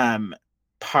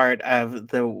 part of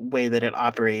the way that it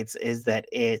operates is that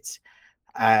it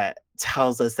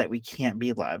tells us that we can't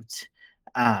be loved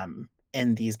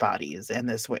in these bodies in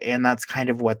this way, and that's kind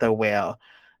of what the whale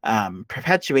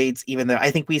perpetuates. Even though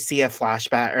I think we see a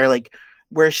flashback, or like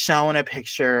we're shown a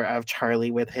picture of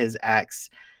Charlie with his ex,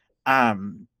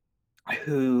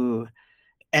 who,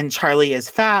 and Charlie is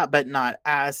fat but not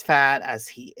as fat as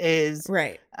he is,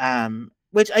 right?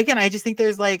 Which again, I just think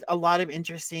there's like a lot of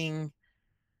interesting,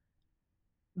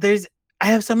 I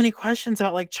have so many questions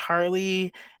about like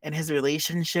Charlie and his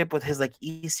relationship with his like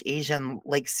East Asian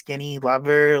like skinny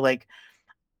lover. Like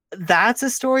that's a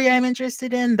story I'm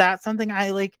interested in. That's something I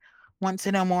like want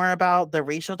to know more about, the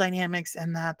racial dynamics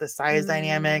and that, the size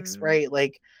dynamics, right?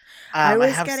 Like I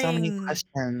have so many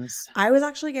questions. I was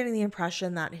actually getting the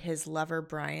impression that his lover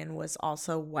Brian was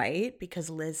also white because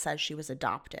Liz says she was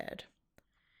adopted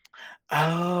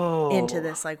into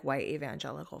this like white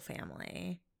evangelical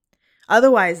family.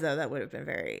 Otherwise, though, that would have been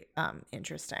very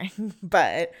interesting.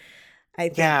 But I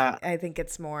think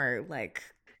it's more like,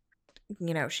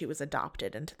 she was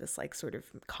adopted into this like sort of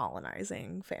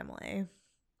colonizing family.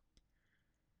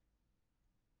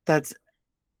 That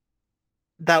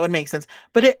would make sense.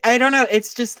 But I don't know.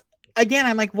 It's just, again,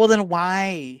 I'm like, well, then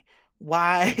why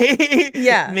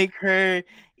make her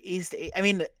East? I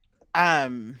mean,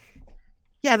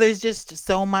 there's just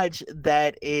so much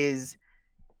that is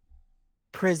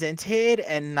presented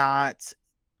and not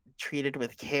treated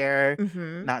with care,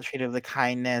 not treated with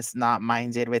kindness, not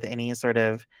minded with any sort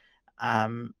of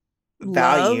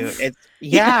value. It's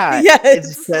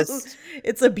it's just,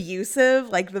 it's abusive.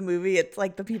 Like the movie, it's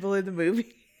like the people in the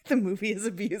movie is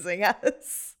abusing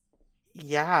us.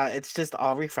 Yeah, it's just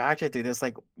all refracted through this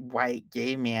like white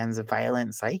gay man's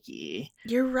violent psyche.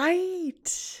 You're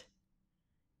right.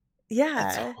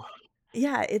 Yeah.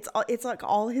 It's like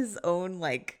all his own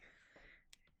like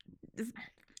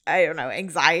I don't know,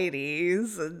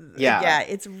 anxieties. Yeah. Yeah,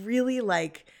 it's really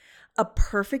like a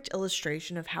perfect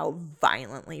illustration of how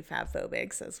violently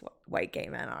fatphobic cis white gay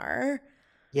men are.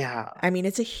 Yeah. I mean,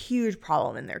 it's a huge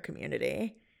problem in their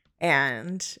community.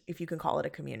 And if you can call it a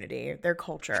community, their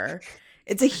culture,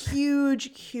 it's a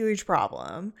huge, huge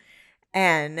problem.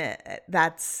 And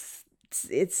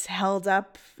it's held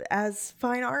up as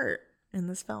fine art in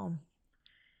this film.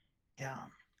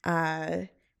 Yeah.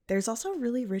 There's also a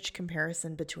really rich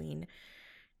comparison between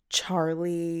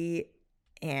Charlie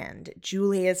and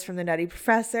Julius from The Nutty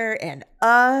Professor and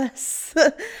us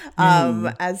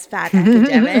Mm. as fat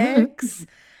academics.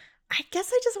 I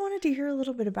guess I just wanted to hear a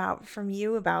little bit from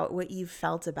you about what you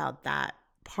felt about that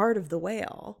part of The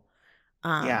Whale.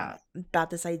 Yeah. About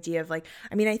this idea of like,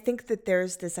 I mean, I think that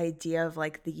there's this idea of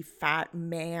like the fat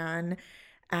man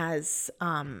as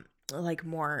like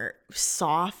more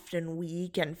soft and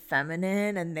weak and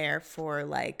feminine, and therefore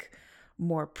like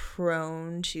more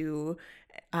prone to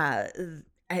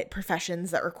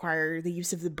professions that require the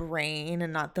use of the brain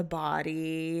and not the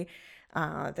body.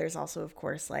 There's also, of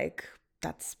course, like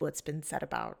that's what's been said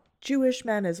about Jewish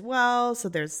men as well. So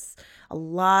there's a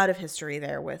lot of history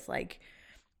there with like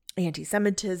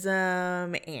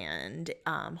anti-Semitism and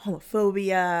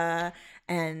homophobia.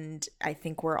 And I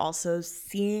think we're also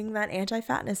seeing that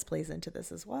anti-fatness plays into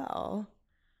this as well.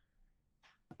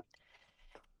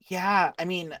 Yeah, I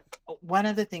mean, one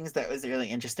of the things that was really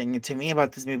interesting to me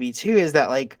about this movie too is that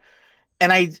like,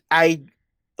 and I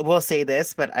will say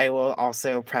this, but I will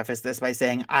also preface this by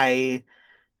saying I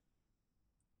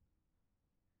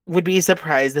would be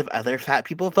surprised if other fat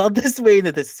people felt this way,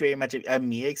 that this is very much a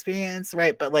me experience,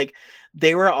 right? But like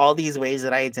there were all these ways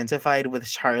that I identified with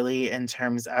Charlie in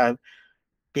terms of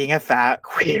being a fat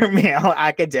queer male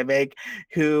academic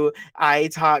who I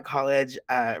taught college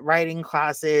writing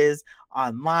classes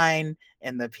online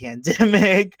in the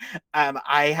pandemic.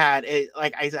 I had it,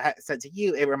 like said to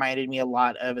you, it reminded me a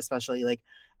lot of especially like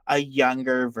a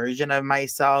younger version of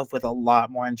myself with a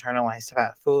lot more internalized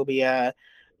fat phobia,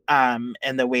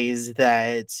 and the ways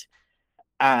that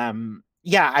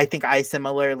yeah, I think I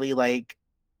similarly like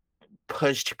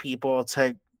pushed people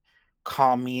to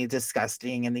call me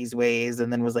disgusting in these ways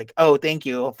and then was like, "Oh, thank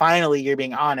you. Finally you're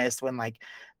being honest," when like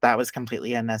that was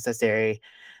completely unnecessary.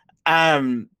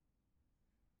 Um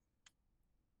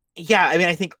yeah, I mean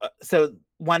I think so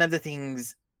one of the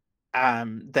things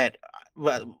that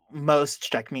most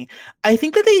struck me, I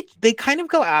think that they kind of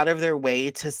go out of their way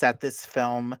to set this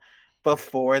film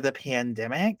before the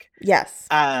pandemic. Yes.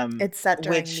 It's set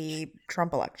during Which the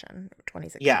Trump election,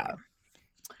 yeah, 2016.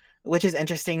 which is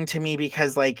interesting to me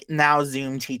because like now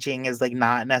Zoom teaching is like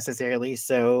not necessarily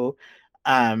so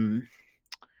um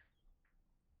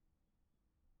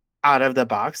out of the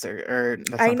box, or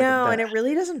that's I not know, the and it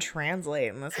really doesn't translate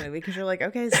in this movie because you're like,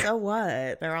 okay, so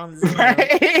what? They're on Zoom.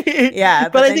 right. Yeah,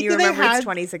 But but I then think you that they remember it's had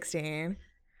 2016.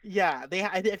 yeah,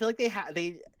 I feel like they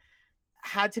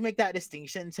had to make that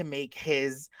distinction to make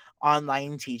his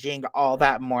online teaching all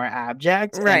that more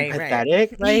abject and Right, right.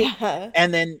 pathetic, right? Yeah.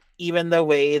 And then even the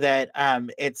way that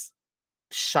it's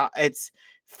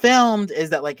filmed is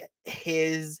that like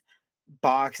his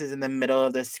box is in the middle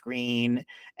of the screen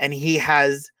and he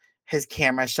has his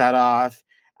camera shut off.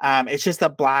 It's just a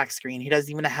black screen. He doesn't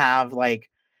even have like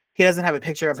he doesn't have a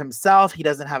picture of himself. He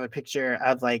doesn't have a picture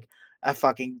of like a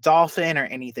fucking dolphin or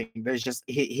anything. There's just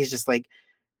he's just like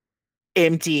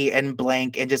empty and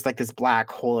blank and just like this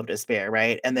black hole of despair,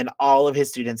 right? And then all of his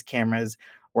students' cameras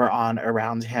were on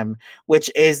around him, which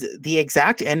is the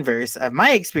exact inverse of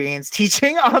my experience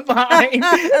teaching online.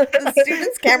 The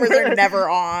students' cameras are never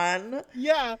on.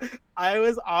 Yeah, I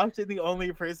was often the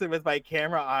only person with my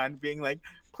camera on, being like,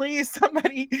 "Please,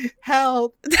 somebody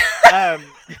help!" um,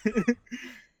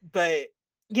 but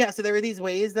yeah, so there were these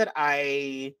ways that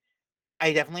I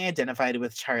definitely identified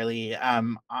with Charlie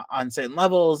on certain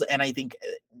levels, and I think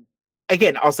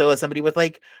again also as somebody with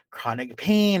like chronic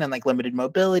pain and like limited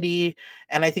mobility,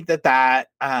 and I think that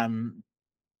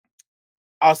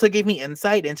also gave me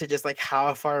insight into just like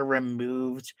how far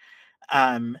removed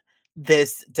um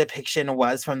this depiction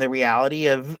was from the reality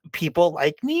of people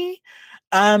like me,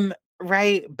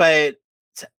 right? But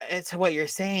to what you're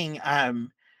saying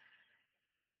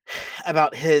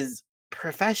about his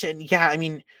profession, yeah, I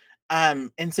mean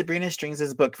in Sabrina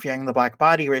Strings' book Fearing the Black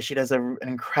Body, where she does an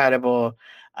incredible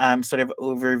sort of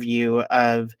overview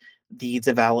of the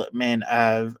development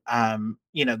of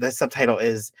the subtitle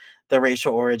is The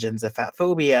Racial Origins of Fat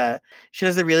Phobia. She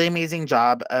does a really amazing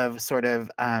job of sort of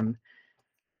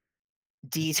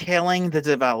detailing the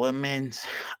development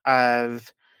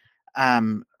of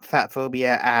fat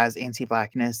phobia as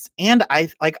anti-blackness, and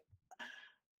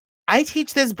I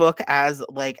teach this book as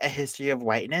like a history of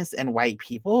whiteness and white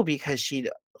people because she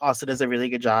also does a really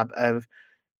good job of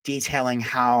detailing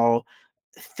how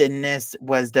thinness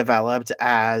was developed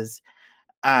as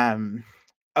um,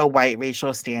 a white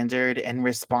racial standard in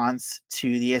response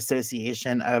to the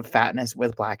association of fatness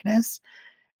with blackness,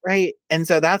 right? And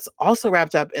so that's also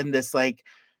wrapped up in this like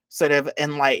sort of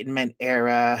Enlightenment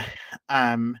era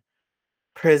um,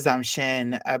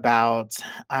 presumption about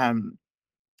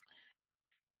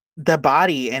the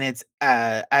body and its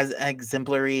as an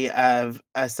exemplary of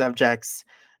a subject's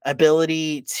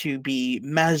ability to be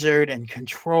measured and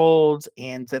controlled,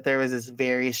 and that there was this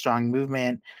very strong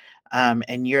movement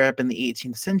in Europe in the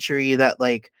 18th century that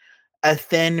like a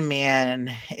thin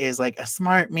man is like a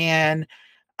smart man,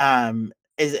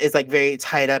 is like very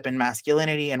tied up in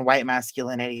masculinity and white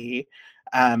masculinity,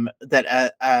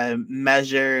 that a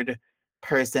measured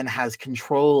person has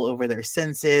control over their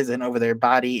senses and over their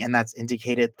body, and that's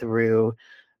indicated through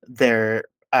their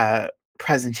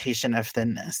presentation of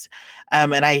thinness.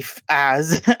 And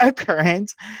as a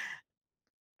current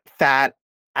fat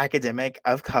academic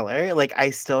of color, like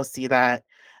I still see that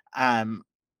um,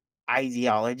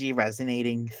 ideology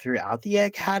resonating throughout the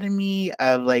academy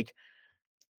of like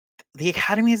the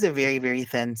academy is a very, very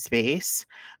thin space.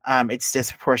 It's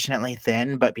disproportionately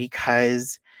thin, but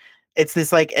because it's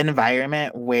this like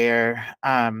environment where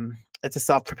it's a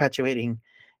self-perpetuating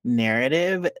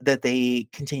narrative that they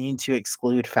continue to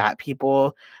exclude fat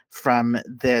people from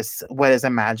this what is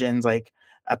imagined like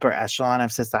upper echelon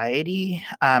of society,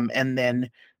 and then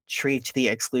treat the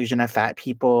exclusion of fat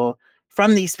people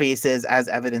from these spaces as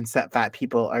evidence that fat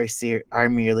people are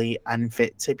merely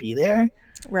unfit to be there.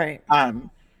 Right.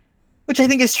 Which I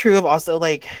think is true of also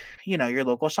like, your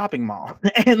local shopping mall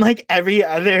and like every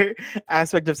other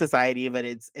aspect of society, but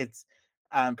it's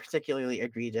particularly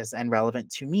egregious and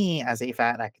relevant to me as a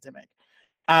fat academic.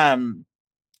 Um,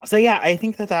 so yeah, I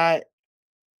think that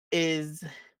is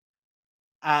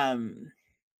um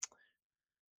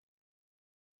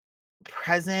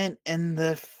present in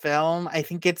the film. I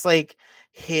think it's like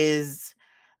his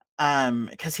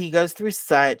because he goes through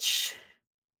such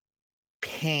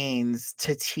pains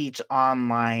to teach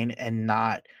online and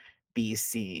not be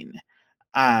seen.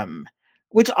 Um,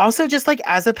 which also just like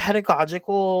as a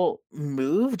pedagogical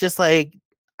move, just like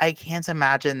I can't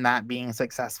imagine that being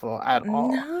successful at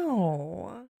all.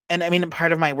 No. And I mean,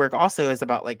 part of my work also is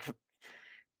about like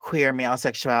queer male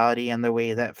sexuality and the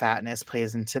way that fatness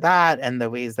plays into that, and the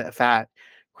ways that fat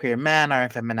queer men are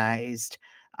feminized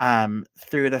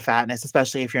through the fatness,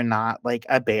 especially if you're not like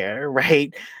a bear,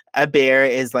 right? A bear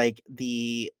is like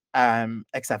the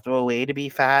acceptable way to be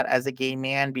fat as a gay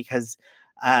man because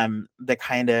the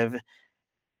kind of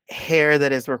hair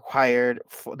that is required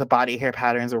for the body hair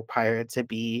patterns required to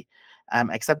be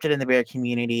accepted in the bear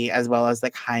community, as well as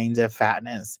the kind of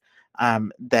fatness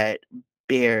that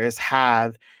bears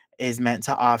have, is meant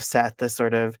to offset the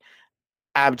sort of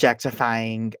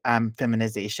objectifying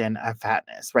feminization of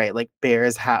fatness, right? Like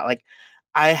bears have like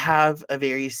I have a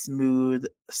very smooth,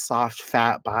 soft,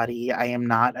 fat body. I am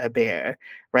not a bear,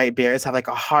 right? Bears have like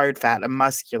a hard fat, a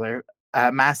muscular,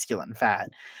 masculine fat.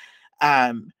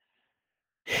 Um,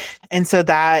 and so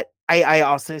that I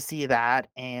also see that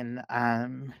in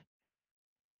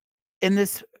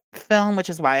this film, which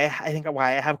is why I think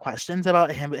why I have questions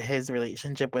about his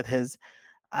relationship with his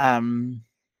um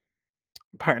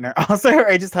partner also. Or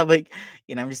I just have like,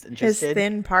 I'm just His interested.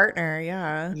 thin partner,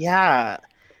 yeah. Yeah.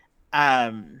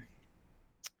 Um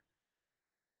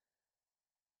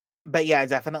but yeah,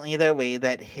 definitely the way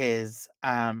that his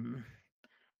I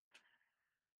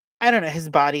don't know, his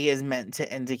body is meant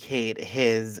to indicate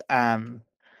his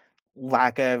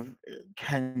lack of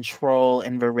control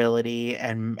and virility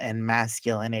and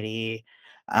masculinity,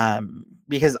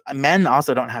 because men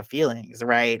also don't have feelings,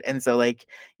 right? And so like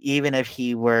even if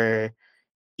he were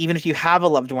even if you have a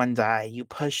loved one die, you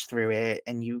push through it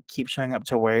and you keep showing up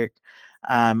to work,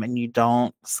 and you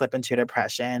don't slip into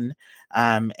depression.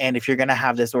 And if you're gonna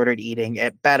have disordered eating,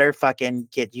 it better fucking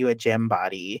get you a gym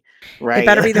body, It right?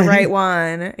 better be the right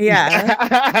one.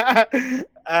 Yeah.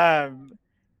 Yeah.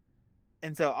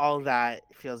 And so all that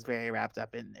feels very wrapped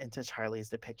up into Charlie's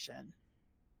depiction.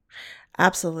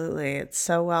 Absolutely. It's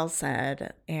so well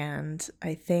said. And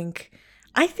I think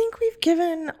we've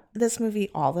given this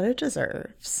movie all that it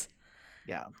deserves.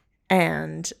 Yeah.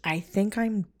 And I think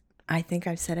I've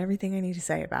said everything I need to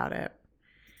say about it.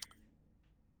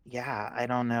 Yeah, I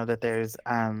don't know that there's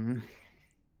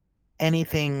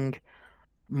anything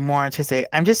more to say.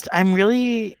 I'm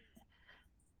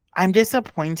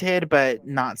disappointed but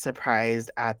not surprised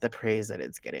at the praise that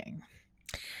it's getting.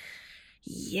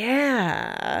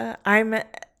 Yeah.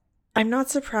 I'm not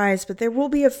surprised, but there will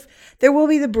be there will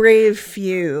be the brave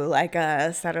few like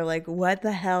us that are like, what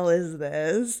the hell is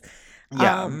this?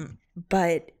 Yeah.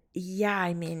 But yeah,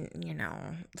 I mean,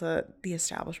 the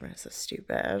establishment is so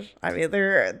stupid. I mean,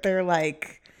 they're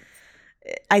like,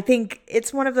 I think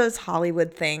it's one of those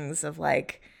Hollywood things of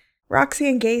like,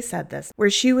 Roxane Gay said this, where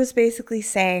she was basically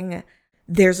saying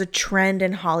there's a trend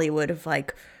in Hollywood of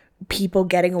like people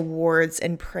getting awards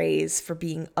and praise for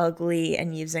being ugly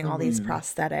and using all these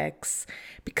prosthetics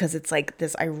because it's like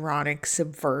this ironic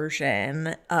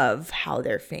subversion of how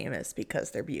they're famous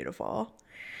because they're beautiful.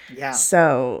 Yeah.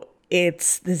 So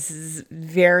this is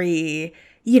very,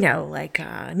 like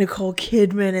Nicole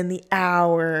Kidman in The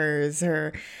Hours,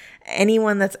 or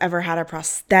anyone that's ever had a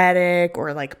prosthetic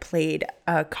or like played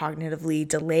a cognitively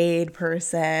delayed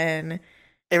person.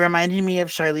 It reminded me of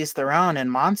Charlize Theron in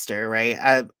Monster,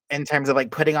 right? In terms of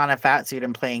like putting on a fat suit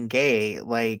and playing gay,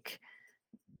 like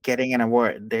getting an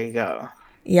award. There you go.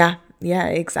 Yeah,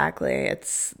 exactly.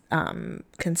 It's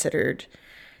considered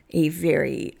a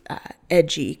very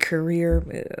edgy career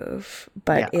move,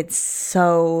 but Yeah. it's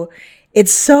so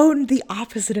the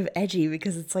opposite of edgy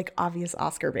because it's like obvious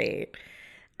Oscar bait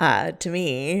to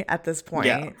me at this point,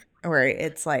 Yeah. where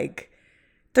it's like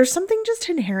there's something just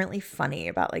inherently funny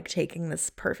about like taking this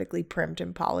perfectly primed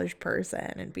and polished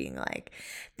person and being like,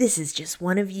 this is just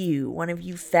one of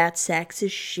you fat sacks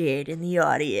of shit in the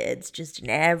audience, just an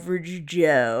average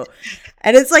Joe.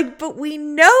 And it's like, but we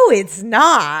know it's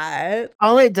not.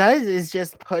 All it does is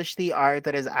just push the art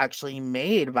that is actually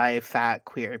made by fat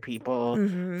queer people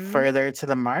further to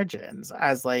the margins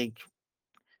as like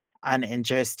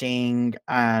uninteresting,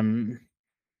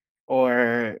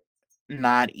 or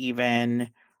not even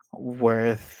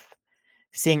worth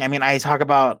seeing. I mean, I talk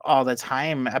about all the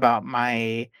time about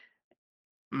my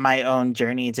own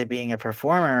journey to being a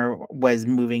performer was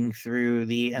moving through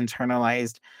the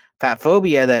internalized fat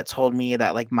phobia that told me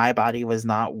that like my body was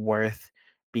not worth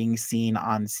being seen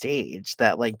on stage,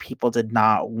 that like people did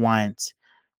not want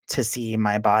to see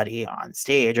my body on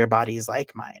stage or bodies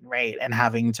like mine, right? And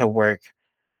having to work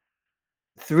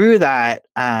through that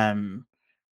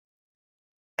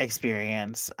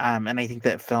experience, and I think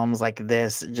that films like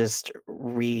this just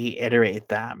reiterate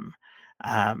them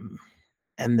um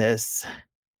in this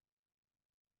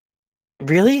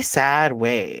really sad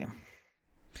way.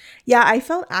 Yeah, I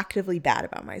felt actively bad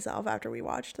about myself after we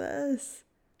watched this.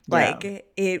 Yeah. Like,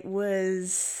 it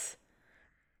was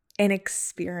an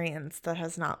experience that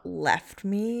has not left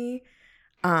me.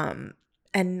 And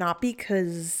not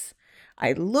because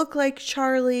I look like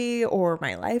Charlie or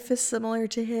my life is similar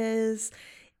to his.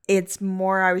 It's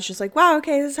more, I was just like, wow,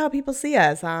 okay, this is how people see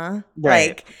us, huh? Right.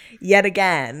 Like, yet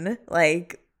again,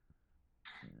 like,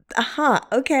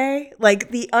 okay.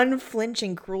 Like, the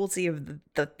unflinching cruelty of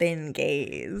the thin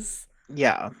gaze.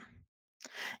 Yeah.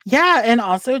 Yeah, and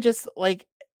also just like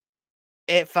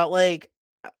it felt like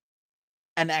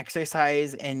an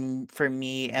exercise in for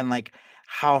me and like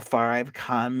how far I've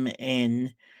come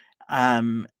in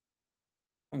um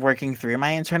working through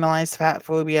my internalized fat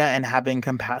phobia and having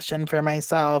compassion for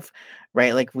myself,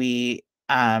 right? Like there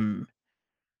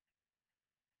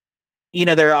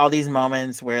are all these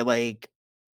moments where like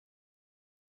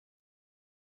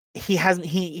he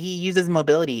uses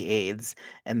mobility aids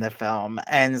in the film,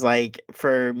 and like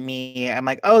for me I'm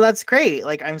like, oh, that's great,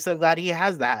 like I'm so glad he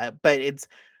has that, but it's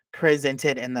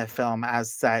presented in the film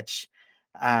as such,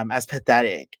 as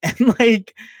pathetic and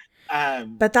like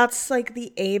But that's like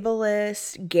the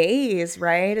ableist gaze,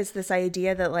 right? It's this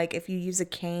idea that like if you use a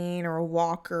cane or a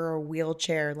walker or a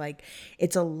wheelchair, like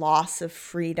it's a loss of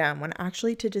freedom, when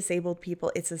actually to disabled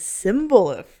people it's a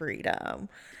symbol of freedom.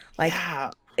 Like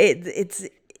yeah. it's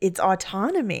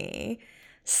autonomy.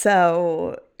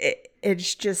 So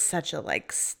it's just such a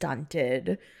like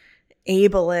stunted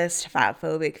ableist fat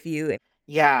phobic view.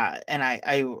 Yeah, and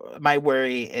I my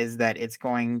worry is that it's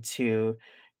going to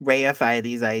reify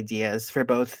these ideas for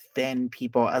both thin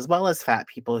people as well as fat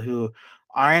people who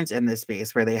aren't in this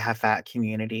space where they have fat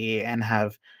community and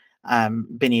have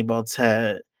been able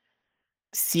to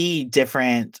see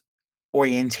different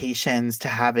orientations to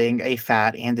having a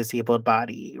fat and disabled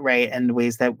body, right? And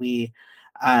ways that we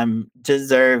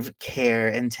deserve care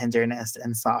and tenderness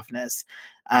and softness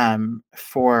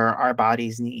for our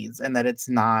body's needs, and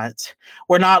that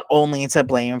we're not only to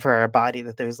blame for our body,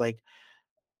 that there's like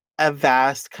a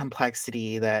vast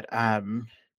complexity that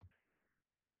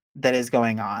is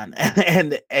going on.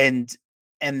 And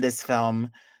in this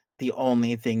film, the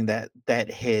only thing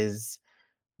that his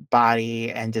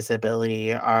body and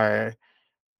disability are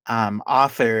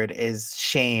offered is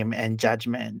shame and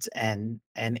judgment and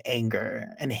anger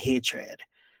and hatred.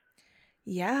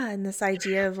 Yeah, and this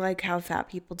idea of like how fat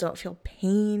people don't feel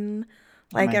pain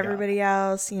Oh like my God. everybody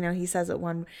else. You know, he says it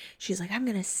one, she's like, I'm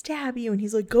gonna stab you. And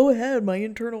he's like, go ahead, my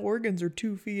internal organs are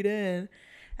 2 feet in.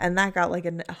 And that got like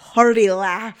a hearty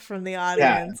laugh from the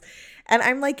audience. And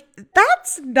I'm like,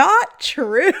 that's not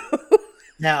true.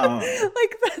 No.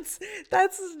 Like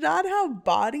that's not how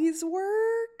bodies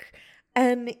work.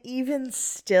 And even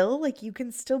still, like you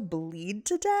can still bleed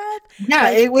to death. Yeah,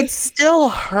 Like, it would still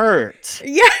hurt.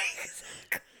 yeah,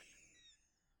 exactly.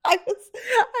 I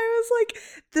was like,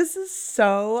 this is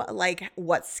so like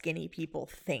what skinny people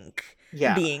think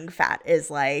Yeah. being fat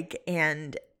is like.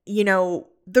 And you know,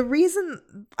 the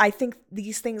reason I think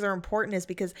these things are important is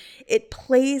because it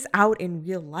plays out in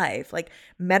real life. Like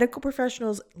medical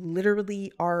professionals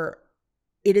literally are,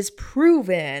 it is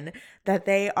proven that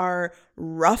they are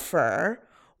rougher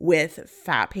with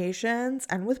fat patients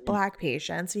and with Black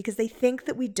patients because they think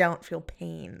that we don't feel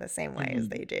pain the same way as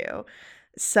they do.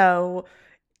 So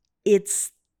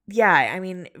it's, yeah, I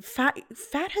mean, fat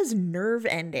has nerve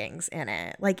endings in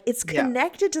it. Like it's Yeah.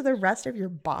 connected to the rest of your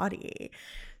body.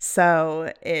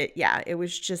 So it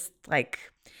was just like,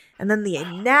 and then the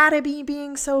anatomy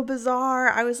being so bizarre.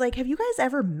 I was like, have you guys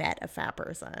ever met a fat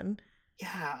person?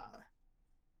 Yeah.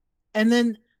 And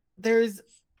then there's,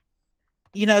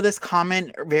 you know, this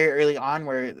comment very early on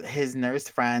where his nurse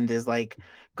friend is like,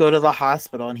 go to the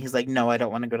hospital. And he's like, no, I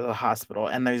don't want to go to the hospital.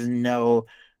 And there's no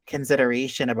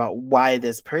consideration about why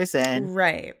this person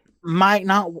Right. might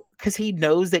not, because he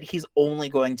knows that he's only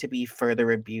going to be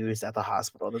further abused at the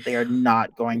hospital, that they are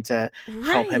not going to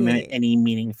help him in Right. any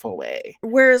meaningful way.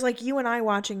 Whereas like you and I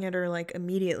watching it are like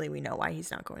immediately we know why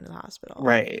he's not going to the hospital.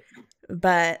 Right.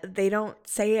 But they don't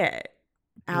say it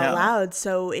out No. loud.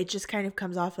 So it just kind of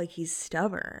comes off like he's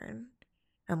stubborn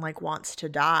and like wants to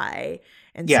die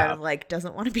instead Yeah. of like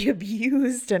doesn't want to be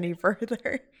abused any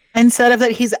further. Instead of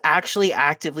that, he's actually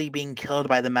actively being killed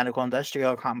by the medical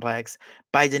industrial complex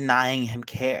by denying him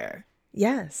care,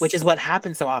 Yes. which is what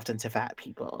happens so often to fat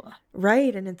people.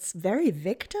 Right. And it's very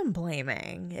victim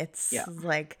blaming. It's Yeah.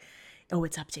 like, oh,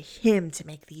 it's up to him to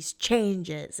make these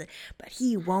changes, but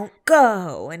he won't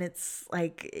go. And it's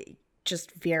like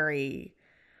just very,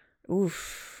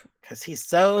 oof. Because he's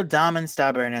so dumb and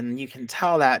stubborn, and you can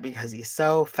tell that because he's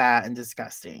so fat and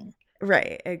disgusting.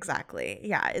 Right, exactly.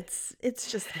 Yeah, it's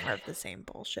just more of the same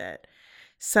bullshit.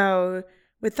 So,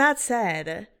 with that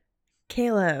said,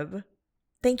 Caleb,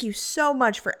 thank you so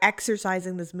much for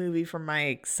exercising this movie from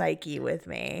my psyche with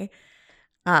me.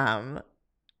 I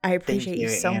appreciate you you,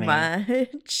 so Annie.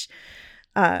 much.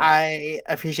 I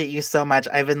appreciate you so much.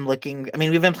 I've been looking, I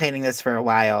mean, we've been planning this for a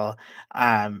while,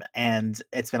 and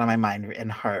it's been on my mind and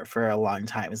heart for a long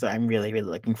time. So I'm really, really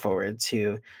looking forward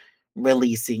to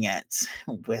releasing it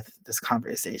with this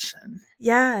conversation.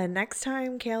 Yeah, next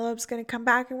time Caleb's going to come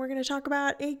back and we're going to talk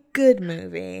about a good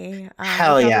movie.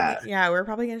 Hell we're yeah. probably- Yeah, we're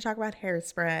probably going to talk about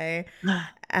Hairspray.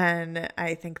 And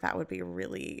I think that would be a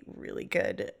really, really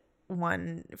good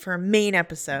one for a main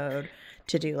episode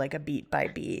to do like a beat by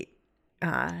beat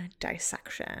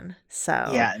dissection.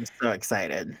 So Yeah, I'm so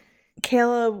excited.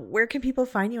 Caleb, where can people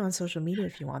find you on social media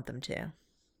if you want them to?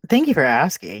 Thank you for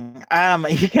asking.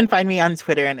 You can find me on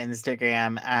Twitter and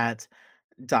Instagram at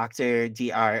Dr.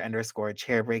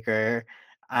 _Chairbreaker.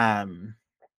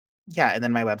 Yeah, and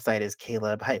then my website is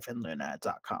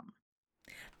caleb-luna.com.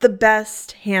 The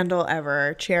best handle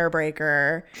ever,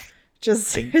 Chairbreaker.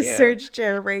 Just Thank you. search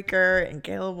Chairbreaker and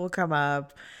Caleb will come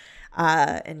up.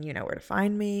 And you know where to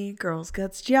find me. Girls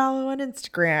Guts Giallo on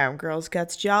Instagram. Girls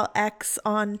Guts Giallo X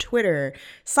on Twitter.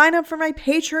 Sign up for my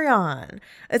Patreon.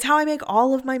 It's how I make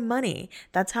all of my money.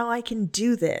 That's how I can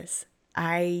do this.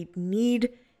 I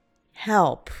need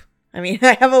help. I mean,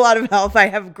 I have a lot of help. I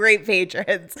have great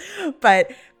patrons.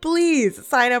 But please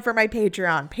sign up for my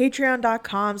Patreon.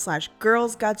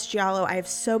 Patreon.com/girlsgutsgiallo. I have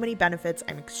so many benefits.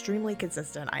 I'm extremely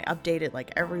consistent. I update it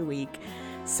like every week.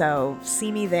 So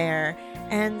see me there.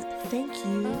 And thank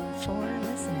you for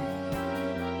listening.